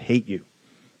people that hate you.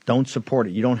 Don't support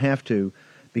it. You don't have to,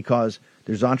 because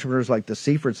there's entrepreneurs like the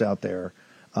Seiferts out there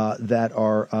that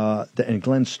are, and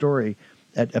Glenn's story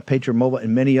at Patriot Mobile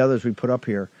and many others we put up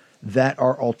here, that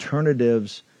are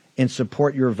alternatives and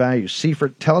support your values.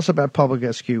 Seifert, tell us about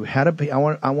Public SQ.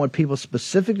 I want people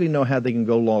specifically to know how they can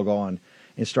go log on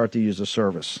and start to use the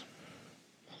service.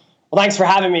 Well, thanks for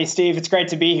having me, Steve. It's great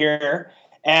to be here.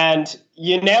 And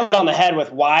you nailed it on the head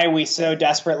with why we so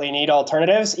desperately need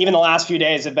alternatives. Even the last few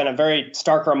days have been a very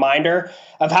stark reminder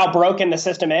of how broken the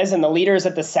system is. And the leaders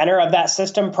at the center of that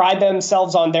system pride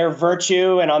themselves on their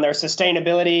virtue and on their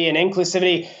sustainability and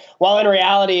inclusivity, while in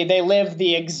reality, they live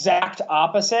the exact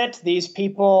opposite. These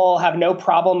people have no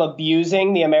problem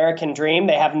abusing the American dream.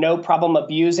 They have no problem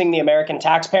abusing the American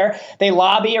taxpayer. They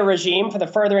lobby a regime for the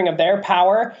furthering of their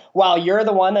power, while you're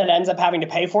the one that ends up having to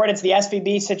pay for it. It's the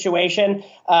SVB situation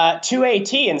to a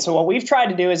T. And so what we've tried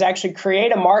to do is actually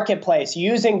create a marketplace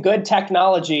using good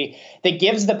technology that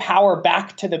gives the power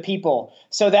back to the people,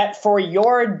 so that for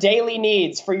your daily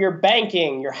needs, for your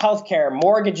banking, your healthcare,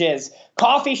 mortgages,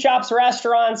 coffee shops,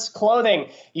 restaurants, clothing,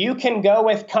 you can go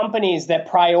with companies that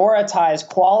prioritize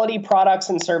quality products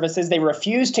and services. They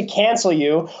refuse to cancel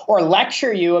you or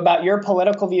lecture you about your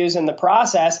political views in the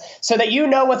process, so that you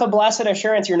know with a blessed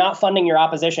assurance you're not funding your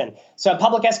opposition. So at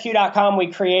publicsq.com,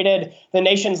 we created the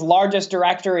nation's largest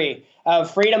directory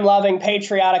of freedom-loving,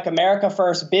 patriotic, America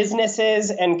First businesses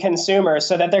and consumers,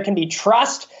 so that there can be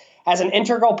trust as an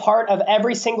integral part of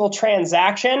every single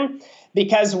transaction,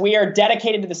 because we are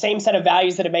dedicated to the same set of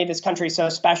values that have made this country so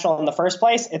special in the first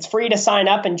place. It's free to sign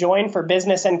up and join for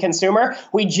business and consumer.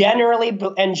 We generally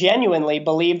and genuinely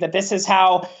believe that this is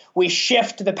how we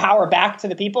shift the power back to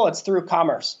the people. It's through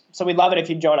commerce. So we'd love it if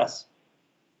you'd join us.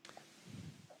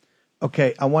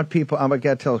 Okay, I want people, I'm going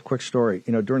to tell a quick story.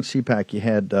 You know, during CPAC, you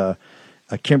had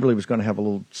Kimberly was going to have a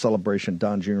little celebration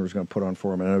Don Jr. was going to put on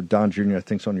for him. And I know Don Jr., I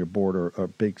think, is on your board, or a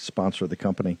big sponsor of the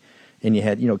company. And you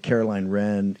had, Caroline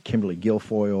Wren, Kimberly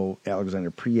Guilfoyle,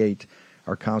 Alexander Priate,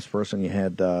 our comms person. You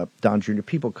had Don Jr.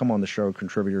 People come on the show,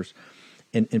 contributors,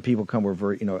 and people come. We're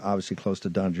very, obviously close to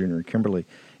Don Jr. and Kimberly.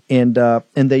 And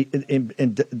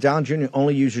Don Jr.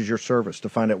 only uses your service to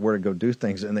find out where to go do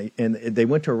things. And they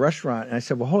went to a restaurant, and I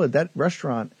said, well, hold it, that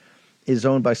restaurant is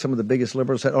owned by some of the biggest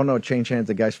liberals. Said, oh no, it changed hands.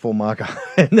 The guy's full MAGA.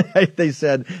 And they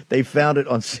said they found it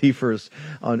on Seifert's,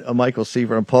 on Michael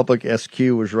Seifert, on Public SQ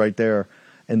was right there,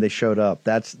 and they showed up.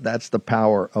 That's the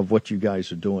power of what you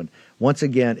guys are doing. Once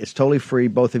again, it's totally free.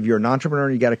 Both if you're an entrepreneur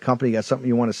and you got a company, you got something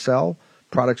you want to sell,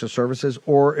 products or services,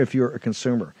 or if you're a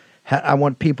consumer. I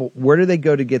want people, where do they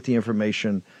go to get the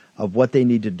information of what they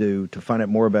need to do to find out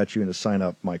more about you and to sign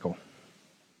up, Michael?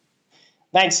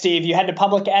 Thanks, Steve. You head to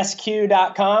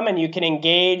publicsq.com and you can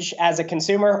engage as a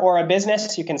consumer or a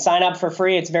business. You can sign up for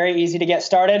free. It's very easy to get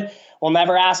started. We'll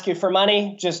never ask you for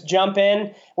money. Just jump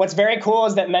in. What's very cool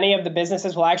is that many of the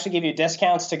businesses will actually give you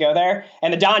discounts to go there.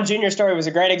 And the Don Jr. story was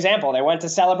a great example. They went to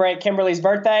celebrate Kimberly's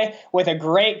birthday with a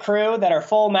great crew that are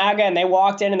full MAGA, and they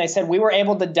walked in and they said, we were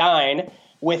able to dine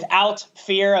without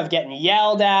fear of getting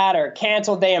yelled at or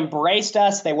canceled. They embraced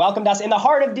us. They welcomed us in the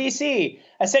heart of D.C.,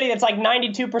 a city that's like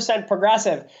 92%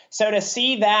 progressive. So to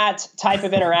see that type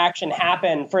of interaction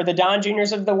happen for the Don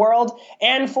Juniors of the world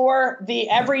and for the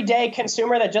everyday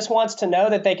consumer that just wants to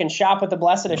know that they can shop with the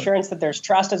blessed assurance that there's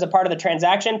trust as a part of the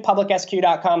transaction,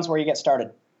 publicsq.com is where you get started.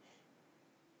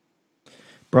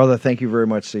 Brother, thank you very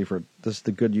much, Seifert. This is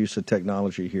the good use of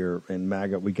technology here in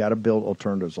MAGA. We got to build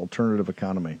alternatives, alternative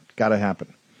economy. Got to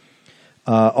happen.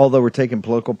 Although we're taking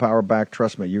political power back,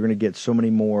 trust me, you're going to get so many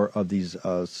more of these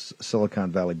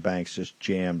Silicon Valley banks just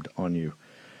jammed on you.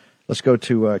 Let's go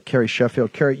to Carrie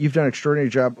Sheffield. Carrie, you've done an extraordinary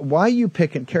job. Why are you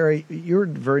picking, Carrie, you're a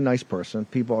very nice person.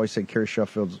 People always say Carrie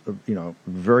Sheffield's,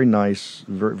 very nice,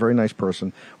 very, very nice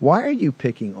person. Why are you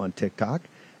picking on TikTok?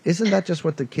 Isn't that just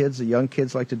what the young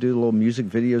kids like to do, little music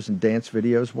videos and dance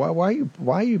videos?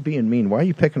 Why are you being mean? Why are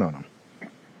you picking on them?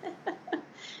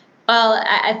 Well,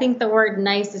 I think the word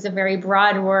nice is a very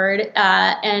broad word.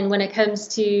 And when it comes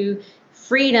to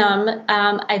freedom,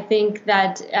 I think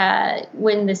that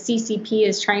when the CCP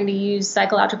is trying to use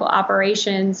psychological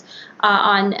operations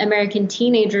on American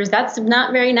teenagers, that's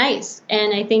not very nice.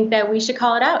 And I think that we should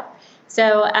call it out.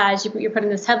 So as you're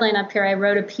putting this headline up here, I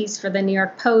wrote a piece for the New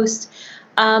York Post.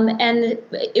 And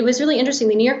it was really interesting.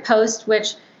 The New York Post,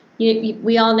 which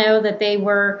we all know that they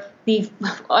were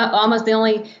almost the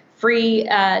only free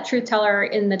truth teller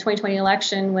in the 2020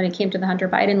 election when it came to the Hunter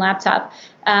Biden laptop.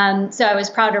 So I was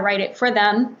proud to write it for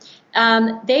them.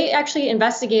 They actually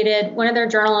investigated one of their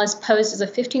journalists posed as a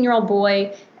 15-year-old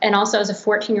boy and also as a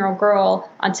 14-year-old girl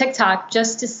on TikTok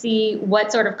just to see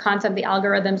what sort of content the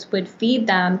algorithms would feed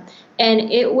them.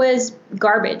 And it was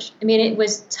garbage. I mean, it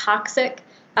was toxic.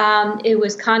 It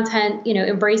was content,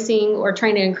 embracing or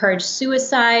trying to encourage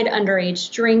suicide,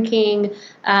 underage drinking.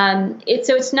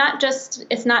 So it's not just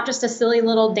a silly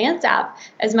little dance app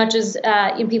as much as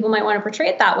people might want to portray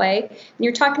it that way. And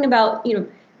you're talking about,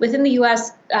 within the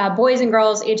U.S., boys and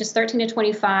girls ages 13 to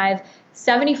 25,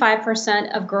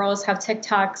 75% of girls have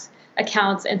TikToks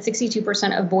accounts and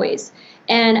 62% of boys.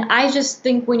 And I just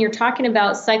think when you're talking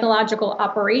about psychological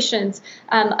operations,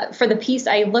 for the piece,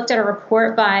 I looked at a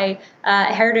report by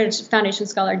Heritage Foundation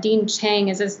scholar, Dean Chang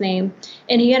is his name,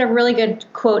 and he had a really good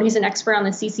quote. He's an expert on the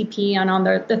CCP and on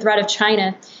the threat of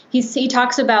China. He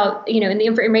talks about, in the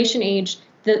information age,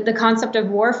 the concept of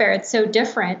warfare, it's so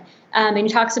different. And he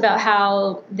talks about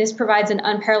how this provides an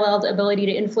unparalleled ability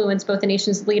to influence both the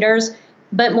nation's leaders,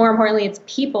 but more importantly, it's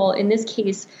people in this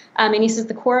case. And he says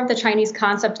the core of the Chinese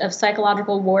concept of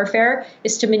psychological warfare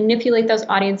is to manipulate those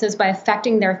audiences by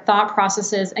affecting their thought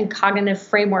processes and cognitive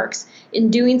frameworks.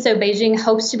 In doing so, Beijing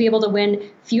hopes to be able to win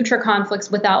future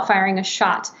conflicts without firing a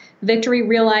shot. Victory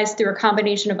realized through a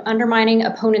combination of undermining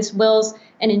opponents' wills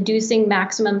and inducing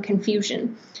maximum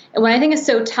confusion. And what I think is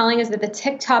so telling is that the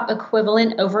TikTok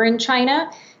equivalent over in China,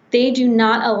 they do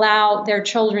not allow their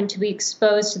children to be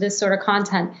exposed to this sort of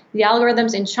content. The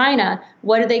algorithms in China,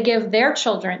 what do they give their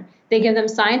children? They give them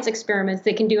science experiments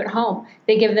they can do at home.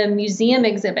 They give them museum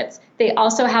exhibits. They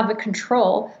also have a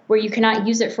control where you cannot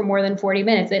use it for more than 40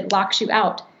 minutes. It locks you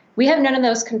out. We have none of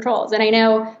those controls. And I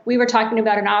know we were talking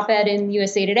about an op-ed in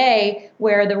USA Today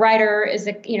where the writer is,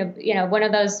 one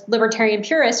of those libertarian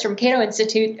purists from Cato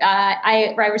Institute.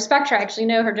 I respect her. I actually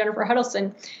know her, Jennifer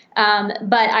Huddleston.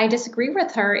 But I disagree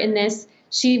with her in this.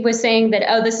 She was saying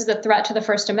that, this is a threat to the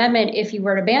First Amendment if you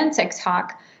were to ban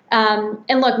TikTok.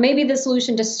 And look, maybe the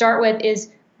solution to start with is,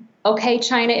 okay,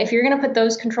 China, if you're going to put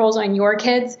those controls on your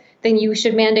kids, then you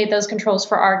should mandate those controls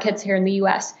for our kids here in the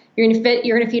U.S. You're going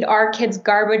to feed our kids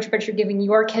garbage, but you're giving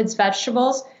your kids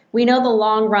vegetables. We know the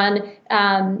long run,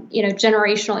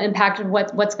 generational impact of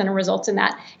what's going to result in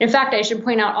that. In fact, I should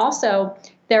point out also,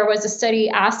 there was a study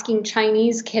asking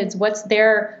Chinese kids what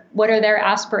are their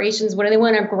aspirations, what do they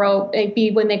want to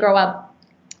be when they grow up.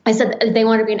 I said they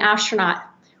want to be an astronaut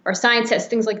or scientist,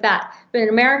 things like that. But in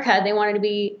America, they wanted to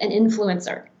be an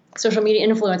influencer, social media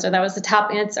influencer. That was the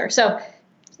top answer. So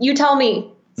you tell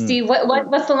me, Steve,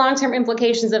 what's the long-term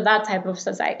implications of that type of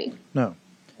society? No,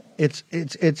 it's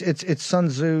Sun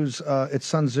Tzu's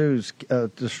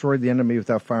destroyed the enemy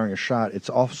without firing a shot. It's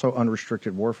also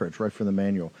unrestricted warfare. It's right from the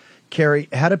manual. Carrie,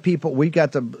 how do people? We've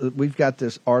got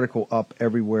this article up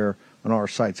everywhere on our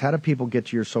sites. How do people get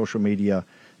to your social media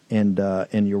and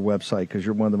your website? Because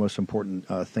you're one of the most important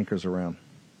thinkers around.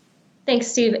 Thanks,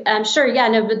 Steve. Sure. Yeah,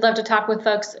 no, would love to talk with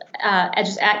folks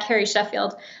just at Carrie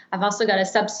Sheffield. I've also got a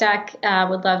Substack.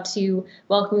 Would love to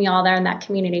welcome you all there in that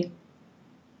community.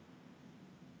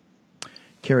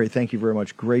 Carrie, thank you very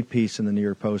much. Great piece in the New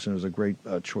York Post, and it was a great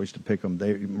choice to pick them.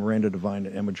 Miranda Devine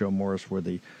and Emma Jo Morris were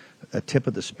the tip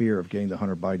of the spear of getting the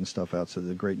Hunter Biden stuff out, so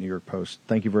the great New York Post.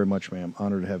 Thank you very much, ma'am.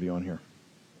 Honored to have you on here.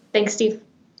 Thanks, Steve.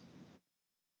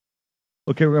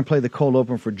 Okay, we're going to play the cold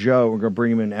open for Joe. We're going to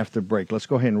bring him in after the break. Let's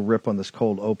go ahead and rip on this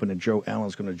cold open, and Joe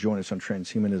Allen's going to join us on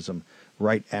transhumanism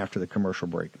right after the commercial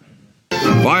break.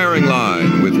 Firing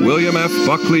Line with William F.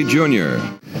 Buckley Jr.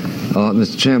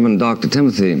 Mr. Chairman, Dr.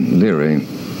 Timothy Leary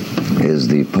is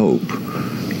the Pope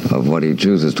of what he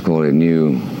chooses to call a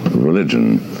new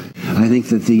religion. I think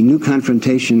that the new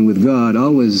confrontation with God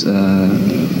always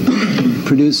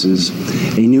produces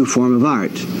a new form of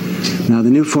art. Now, the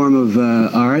new form of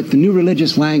art, the new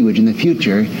religious language in the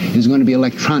future is going to be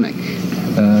electronic.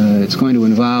 It's going to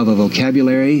involve a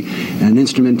vocabulary and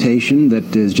instrumentation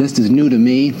that is just as new to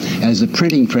me as the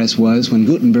printing press was when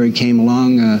Gutenberg came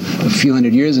along a few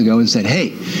hundred years ago and said, hey,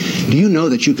 do you know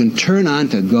that you can turn on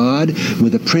to God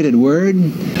with a printed word?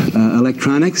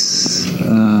 Electronics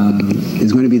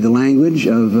is going to be the language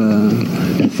of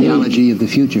the theology of the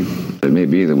future. It may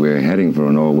be that we're heading for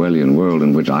an Orwellian world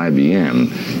in which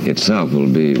IBM itself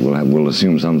will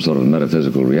assume some sort of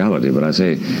metaphysical reality. But I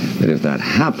say that if that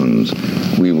happens,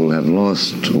 we will have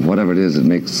lost whatever it is that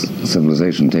makes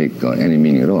civilization take any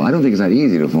meaning at all. I don't think it's that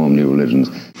easy to form new religions.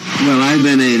 Well, I've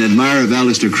been an admirer of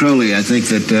Aleister Crowley. I think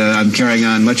that I'm carrying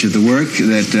on much of the work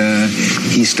that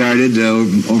he started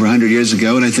over 100 years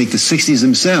ago, and I think the 60s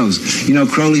themselves. You know,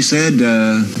 Crowley said,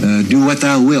 do what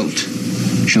thou wilt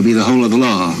shall be the whole of the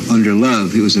law under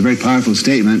love. It was a very powerful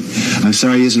statement. I'm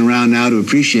sorry he isn't around now to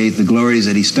appreciate the glories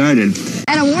that he started.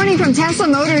 And a warning from Tesla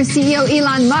Motors CEO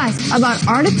Elon Musk about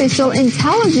artificial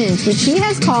intelligence, which he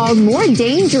has called more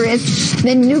dangerous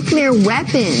than nuclear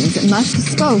weapons. Musk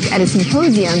spoke at a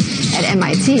symposium at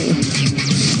MIT.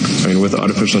 I mean, with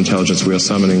artificial intelligence, we are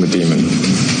summoning the demon.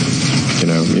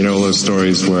 You know all those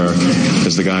stories where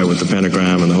there's the guy with the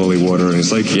pentagram and the holy water, and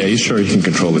he's like, yeah, he's sure he can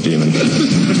control the demon.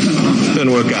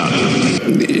 Didn't work out.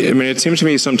 I mean, it seemed to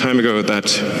me some time ago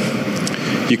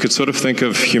that you could sort of think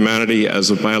of humanity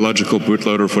as a biological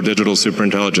bootloader for digital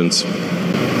superintelligence.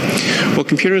 Well,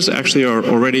 computers actually are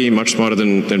already much smarter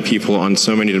than people on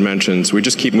so many dimensions. We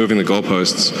just keep moving the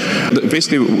goalposts.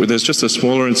 Basically, there's just a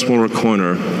smaller and smaller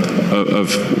corner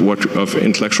of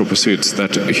intellectual pursuits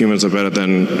that humans are better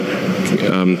than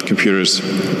computers,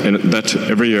 and that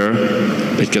every year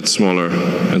it gets smaller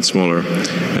and smaller,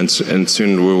 and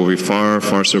soon we will be far,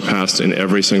 far surpassed in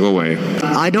every single way.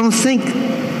 I don't think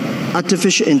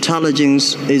artificial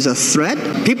intelligence is a threat.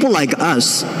 People like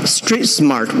us, street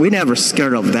smart, we never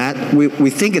scared of that. We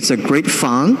think it's a great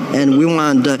fun, and we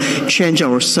want to change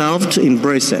ourselves to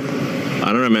embrace it.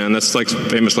 I don't know, man. That's like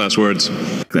famous last words.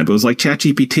 It was like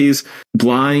ChatGPT's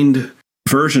blind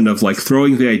version of like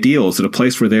throwing the ideals at a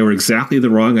place where they were exactly the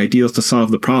wrong ideals to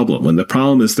solve the problem. When the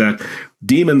problem is that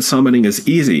demon summoning is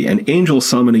easy and angel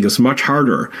summoning is much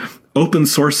harder. Open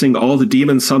sourcing all the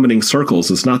demon summoning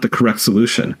circles is not the correct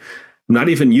solution. I'm not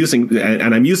even using,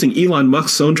 and I'm using Elon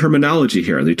Musk's own terminology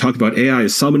here. They talk about AI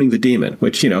as summoning the demon,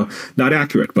 which, not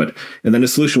accurate, and then the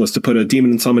solution was to put a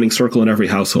demon summoning circle in every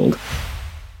household.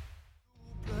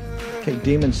 Okay,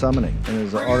 demon summoning. And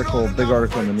there's an big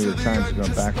article in the New York Times is going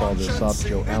to back all this up.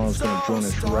 Joe Allen's going to join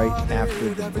us right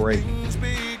after the break.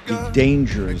 The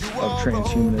dangers of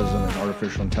transhumanism and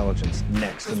artificial intelligence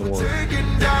next in the world.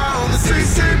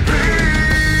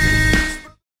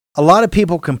 A lot of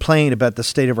people complain about the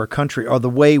state of our country or the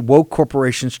way woke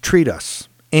corporations treat us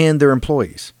and their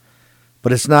employees.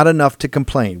 But it's not enough to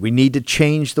complain. We need to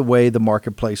change the way the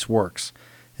marketplace works.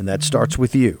 And that starts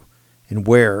with you and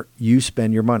where you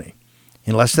spend your money.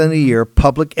 In less than a year,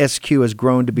 Public SQ has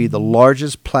grown to be the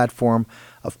largest platform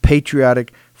of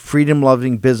patriotic,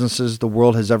 freedom-loving businesses the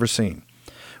world has ever seen.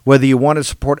 Whether you want to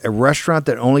support a restaurant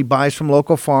that only buys from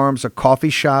local farms, a coffee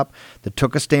shop that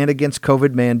took a stand against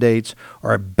COVID mandates,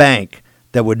 or a bank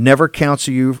that would never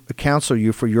counsel you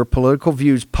for your political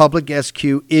views, Public SQ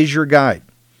is your guide.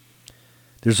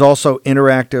 There's also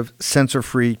interactive,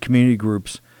 censor-free community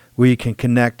groups where you can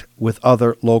connect with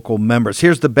other local members.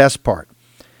 Here's the best part.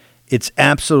 It's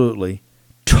absolutely,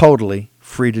 totally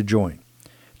free to join.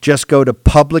 Just go to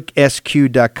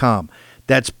publicsq.com.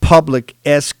 That's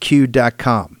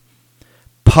publicsq.com.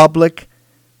 Public,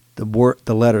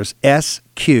 the letters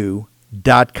sq.com,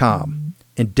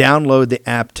 and download the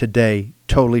app today,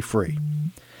 totally free.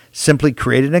 Simply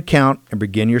create an account and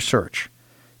begin your search.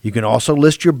 You can also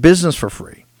list your business for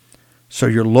free. so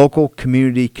your local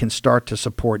community can start to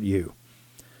support you.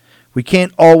 We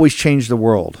can't always change the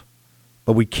world,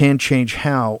 but we can change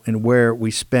how and where we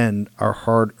spend our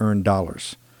hard-earned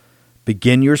dollars.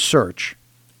 Begin your search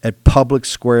at Public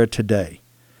Square today.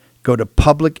 Go to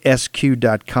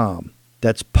publicsq.com.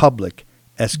 That's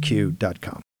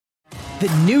publicsq.com.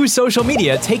 The new social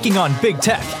media taking on big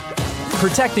tech,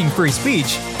 protecting free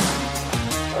speech,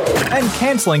 and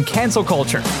canceling cancel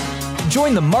culture.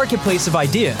 Join the marketplace of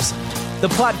ideas. The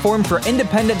platform for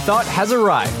independent thought has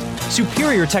arrived.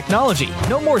 Superior technology.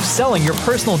 No more selling your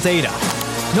personal data.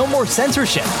 No more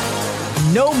censorship.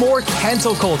 No more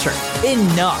cancel culture.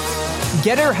 Enough.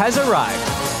 Getter has arrived.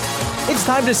 It's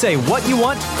time to say what you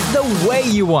want, the way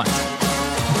you want.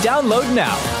 Download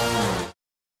now.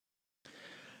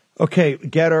 Okay,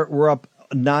 Getter, we're up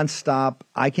nonstop.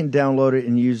 I can download it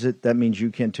and use it. That means you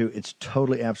can too. It's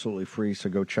totally, absolutely free, so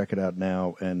go check it out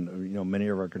now. And, you know, many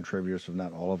of our contributors, if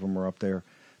not all of them, are up there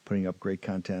putting up great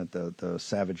content. The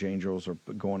Savage Angels are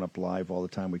going up live all the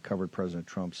time. We covered President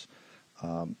Trump's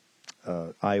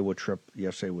Iowa trip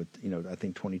yesterday with, you know, I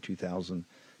think 22,000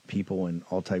 people and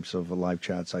all types of live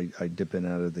chats. I dip in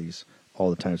and out of these all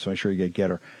the time, so make sure you get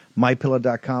Getter.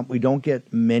 MyPillow.com. We don't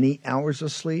get many hours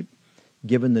of sleep,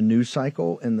 given the news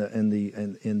cycle and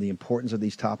the importance of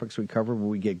these topics we cover. But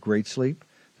we get great sleep.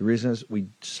 The reason is we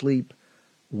sleep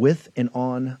with and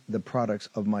on the products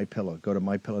of MyPillow. Go to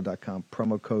MyPillow.com.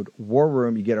 Promo code War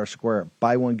Room. You get our square.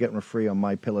 Buy one, get one free on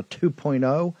MyPillow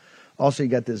 2.0. Also, you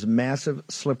got this massive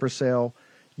slipper sale.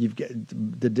 You've got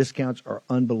the discounts are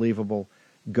unbelievable.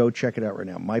 Go check it out right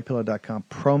now. MyPillow.com.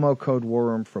 Promo code War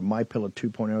Room for MyPillow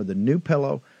 2.0. The new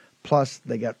pillow. Plus,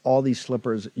 they got all these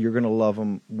slippers. You're going to love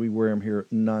them. We wear them here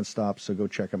nonstop, so go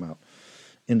check them out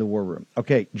in the War Room.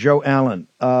 Okay, Joe Allen,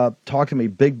 talk to me.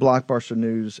 Big blockbuster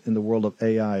news in the world of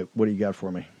AI. What do you got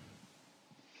for me?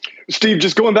 Steve,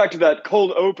 just going back to that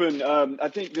cold open, I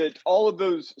think that all of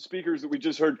those speakers that we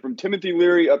just heard, from Timothy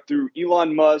Leary up through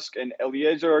Elon Musk and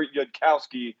Eliezer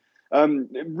Yudkowsky,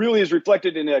 really is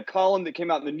reflected in a column that came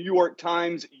out in the New York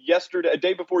Times yesterday, a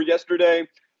day before yesterday,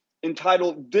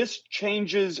 entitled "This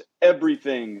Changes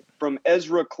Everything" from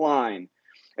Ezra Klein.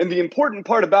 And the important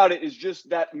part about it is just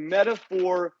that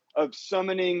metaphor of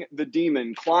summoning the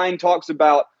demon. Klein talks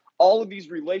about all of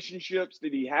these relationships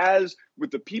that he has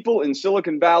with the people in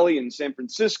Silicon Valley and San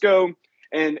Francisco,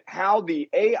 and how the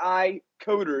AI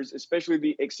coders, especially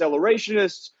the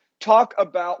accelerationists, talk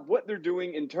about what they're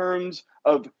doing in terms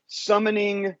of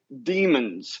summoning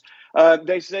demons.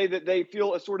 They say that they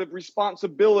feel a sort of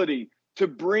responsibility to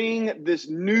bring this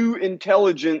new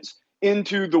intelligence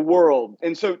into the world.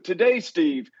 And so today,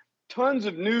 Steve, tons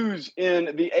of news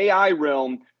in the AI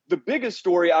realm. The biggest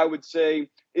story, I would say,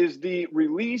 is the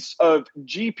release of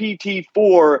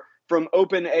GPT-4 from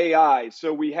OpenAI.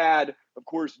 So we had, of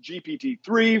course,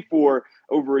 GPT-3 for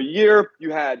over a year.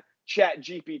 You had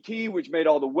ChatGPT, which made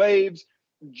all the waves.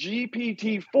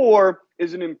 GPT-4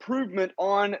 is an improvement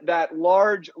on that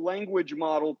large language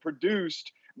model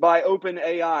produced by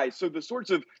OpenAI. So the sorts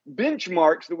of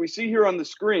benchmarks that we see here on the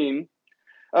screen,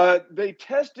 they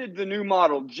tested the new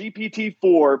model,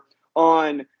 GPT-4,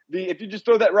 on the, if you just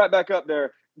throw that right back up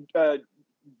there,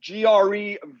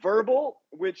 GRE Verbal,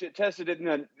 which it tested in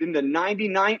the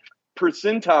 99th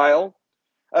percentile,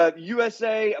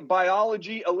 USA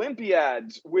Biology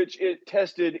Olympiads, which it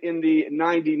tested in the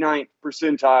 99th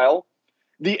percentile,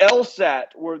 the LSAT,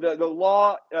 or the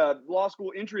law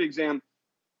school entry exam,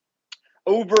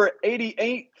 over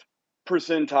 88th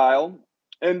percentile,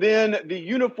 and then the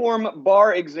uniform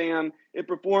bar exam, it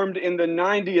performed in the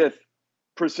 90th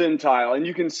percentile. And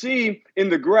you can see in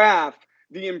the graph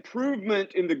the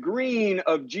improvement in the green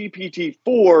of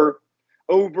GPT-4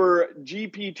 over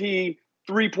GPT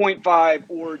 3.5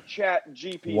 or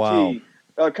ChatGPT. Wow.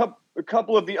 A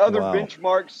couple of the other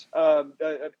benchmarks,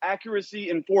 accuracy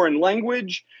in foreign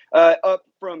language, up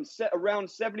from around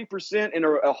 70% in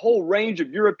a whole range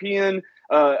of European,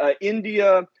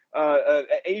 India,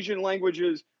 Asian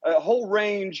languages, a whole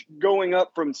range going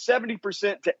up from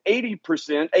 70% to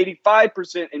 80%,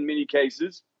 85% in many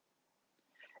cases,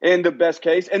 in the best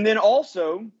case. And then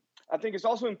also, I think it's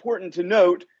also important to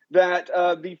note that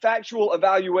the factual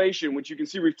evaluation, which you can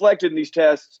see reflected in these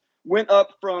tests, went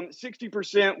up from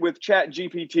 60% with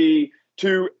ChatGPT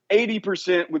to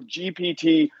 80% with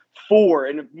GPT-4.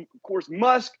 And of course,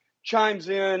 Musk chimes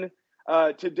in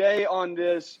today on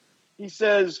this. He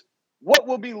says, "What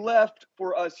will be left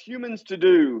for us humans to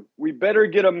do? We better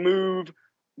get a move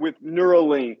with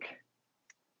Neuralink."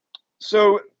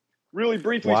 So really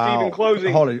briefly, Steve, in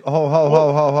closing. Hold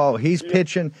it. He's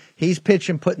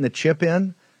pitching putting the chip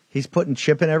in. He's putting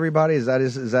chip in everybody. Is that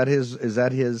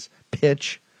his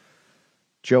pitch?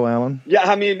 Joe Allen? Yeah,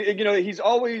 I mean, he's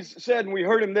always said, and we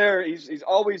heard him there, he's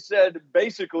always said,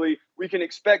 basically, we can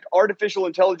expect artificial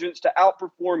intelligence to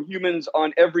outperform humans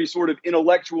on every sort of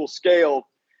intellectual scale.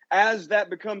 As that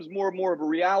becomes more and more of a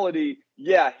reality,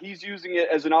 yeah, he's using it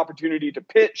as an opportunity to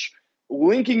pitch,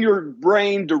 linking your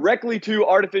brain directly to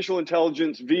artificial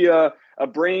intelligence via a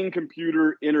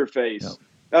brain-computer interface. Yep.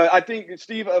 I think,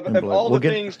 Steve, of all the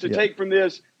things to take from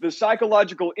this, the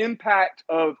psychological impact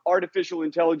of artificial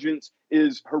intelligence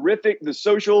is horrific. The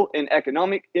social and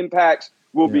economic impacts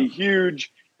will be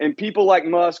huge, and people like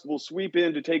Musk will sweep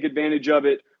in to take advantage of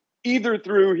it, either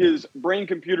through his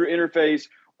brain-computer interface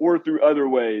or through other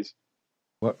ways.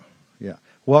 Well, yeah.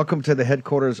 Welcome to the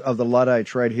headquarters of the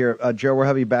Luddites right here. Joe, we'll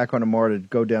have you back on tomorrow to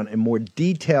go down in more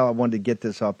detail. I wanted to get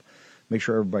this up. Make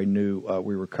sure everybody knew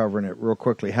we were covering it real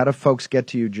quickly. How do folks get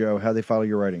to you, Joe? How do they follow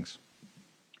your writings?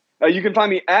 You can find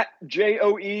me at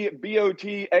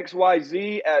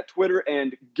JoeBotXYZ at Twitter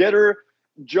and Getter,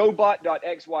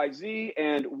 joebot.xyz,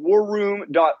 and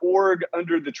warroom.org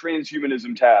under the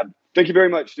transhumanism tab. Thank you very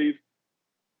much, Steve.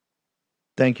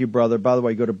 Thank you, brother. By the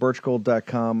way, go to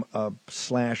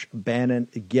birchgold.com/Bannon.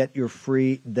 Get your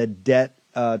free The Debt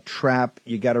Trap.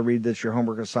 You got to read this, your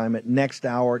homework assignment. Next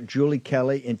hour, Julie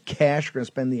Kelly and Cash are going to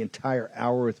spend the entire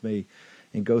hour with me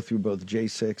and go through both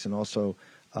J6 and also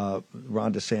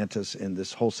Ron DeSantis and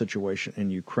this whole situation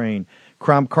in Ukraine.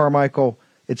 Crom Carmichael,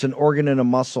 it's an organ and a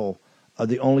muscle,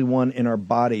 the only one in our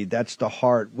body. That's the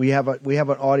heart. We have an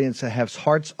audience that has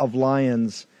hearts of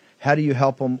lions. How do you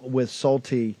help them with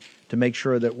Solti to make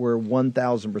sure that we're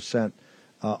 1,000%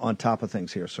 on top of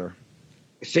things here, sir?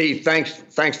 Steve, thanks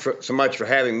so much for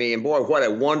having me. And boy, what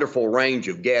a wonderful range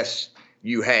of guests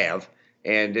you have.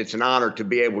 And it's an honor to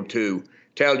be able to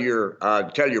tell your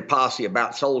posse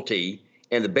about Soul Tea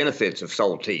and the benefits of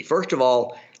Soul Tea. First of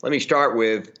all, let me start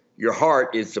with your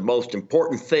heart is the most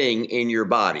important thing in your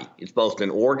body. It's both an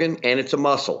organ and it's a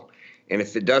muscle. And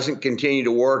if it doesn't continue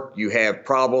to work, you have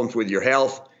problems with your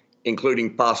health,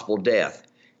 including possible death.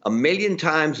 1 million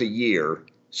times a year,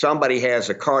 somebody has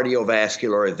a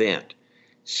cardiovascular event.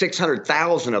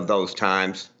 600,000 of those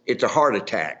times, it's a heart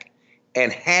attack.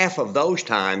 And half of those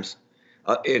times,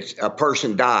 it's a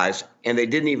person dies and they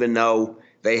didn't even know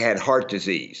they had heart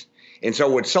disease. And so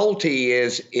what Soul Tea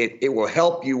is, it will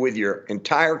help you with your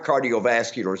entire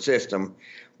cardiovascular system.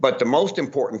 But the most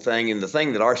important thing, and the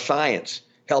thing that our science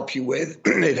helps you with,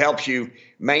 it helps you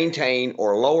maintain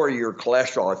or lower your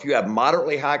cholesterol. If you have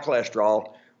moderately high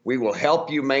cholesterol, we will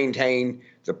help you maintain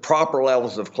the proper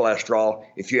levels of cholesterol.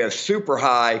 If you have super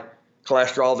high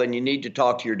cholesterol, then you need to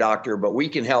talk to your doctor, but we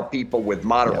can help people with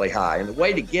moderately high. And the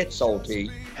way to get Soul Tea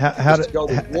is to go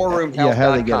to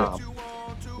warroomhealth.com,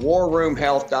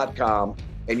 warroomhealth.com,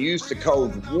 and use the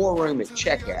code WARROOM at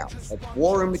checkout. That's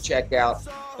WARROOM at checkout,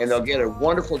 and they'll get a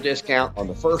wonderful discount on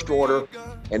the first order,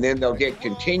 and then they'll get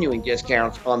continuing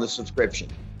discounts on the subscription.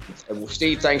 Well,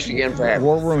 Steve, thanks again for having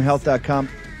me. Warroomhealth.com.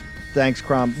 Thanks,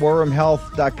 Crom.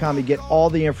 Warroomhealth.com. You get all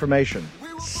the information.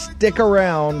 Stick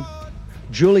around.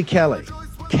 Julie Kelly,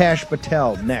 Cash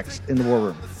Patel next in the War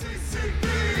Room.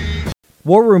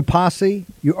 War Room Posse,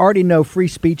 you already know free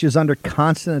speech is under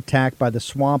constant attack by the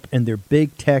swamp and their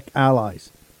big tech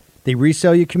allies. They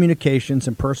resell your communications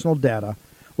and personal data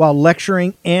while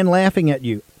lecturing and laughing at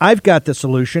you. I've got the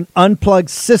solution. Unplugged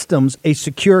Systems, a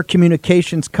secure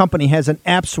communications company, has an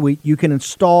app suite you can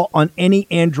install on any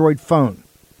Android phone,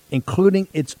 including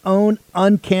its own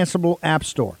uncancelable app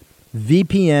store,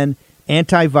 VPN,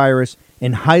 antivirus,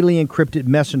 and highly encrypted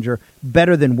messenger,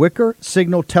 better than Wicker,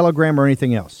 Signal, Telegram, or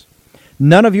anything else.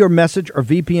 None of your message or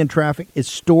VPN traffic is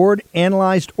stored,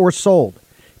 analyzed, or sold.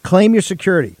 Claim your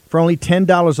security for only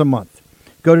 $10 a month.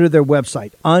 Go to their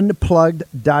website,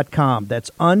 unplugged.com.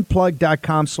 That's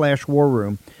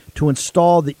unplugged.com/warroom to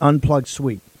install the Unplugged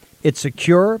suite. It's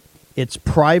secure, it's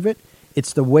private,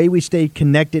 it's the way we stay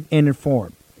connected and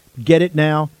informed. Get it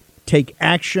now. Take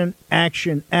action,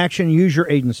 action, action. Use your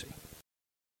agency.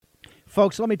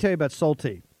 Folks, let me tell you about Soul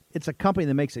Tea. It's a company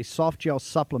that makes a soft gel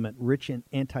supplement rich in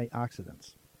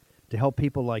antioxidants to help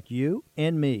people like you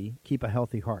and me keep a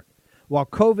healthy heart. While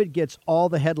COVID gets all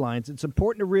the headlines, it's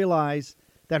important to realize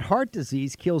that heart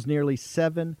disease kills nearly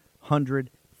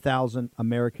 700,000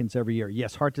 Americans every year.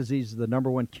 Yes, heart disease is the number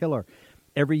one killer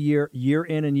every year, year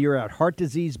in and year out. Heart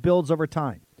disease builds over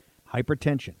time.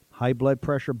 Hypertension, high blood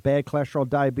pressure, bad cholesterol,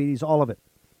 diabetes, all of it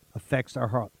affects our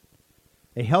heart.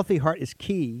 A healthy heart is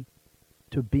key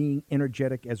to being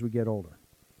energetic as we get older.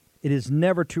 It is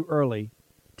never too early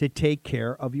to take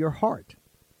care of your heart.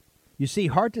 You see,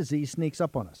 heart disease sneaks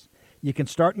up on us. You can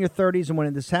start in your 30s, and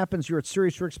when this happens, you're at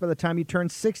serious risk by the time you turn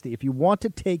 60. If you want to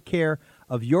take care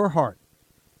of your heart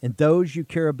and those you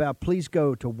care about, please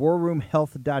go to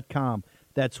warroomhealth.com.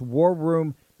 That's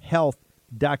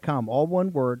warroomhealth.com. All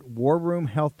one word,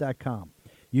 warroomhealth.com.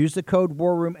 Use the code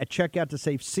WARROOM at checkout to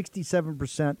save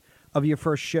 67% of your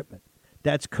first shipment.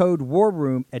 That's code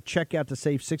WARROOM at checkout to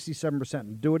save 67%.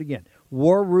 And do it again.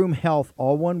 War Room Health,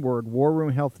 all one word,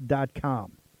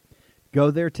 warroomhealth.com.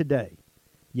 Go there today.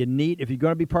 If you're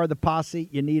going to be part of the posse,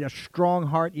 you need a strong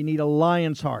heart. You need a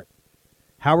lion's heart.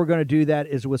 How we're going to do that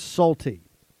is with Salty.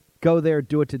 Go there,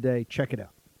 do it today. Check it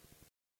out.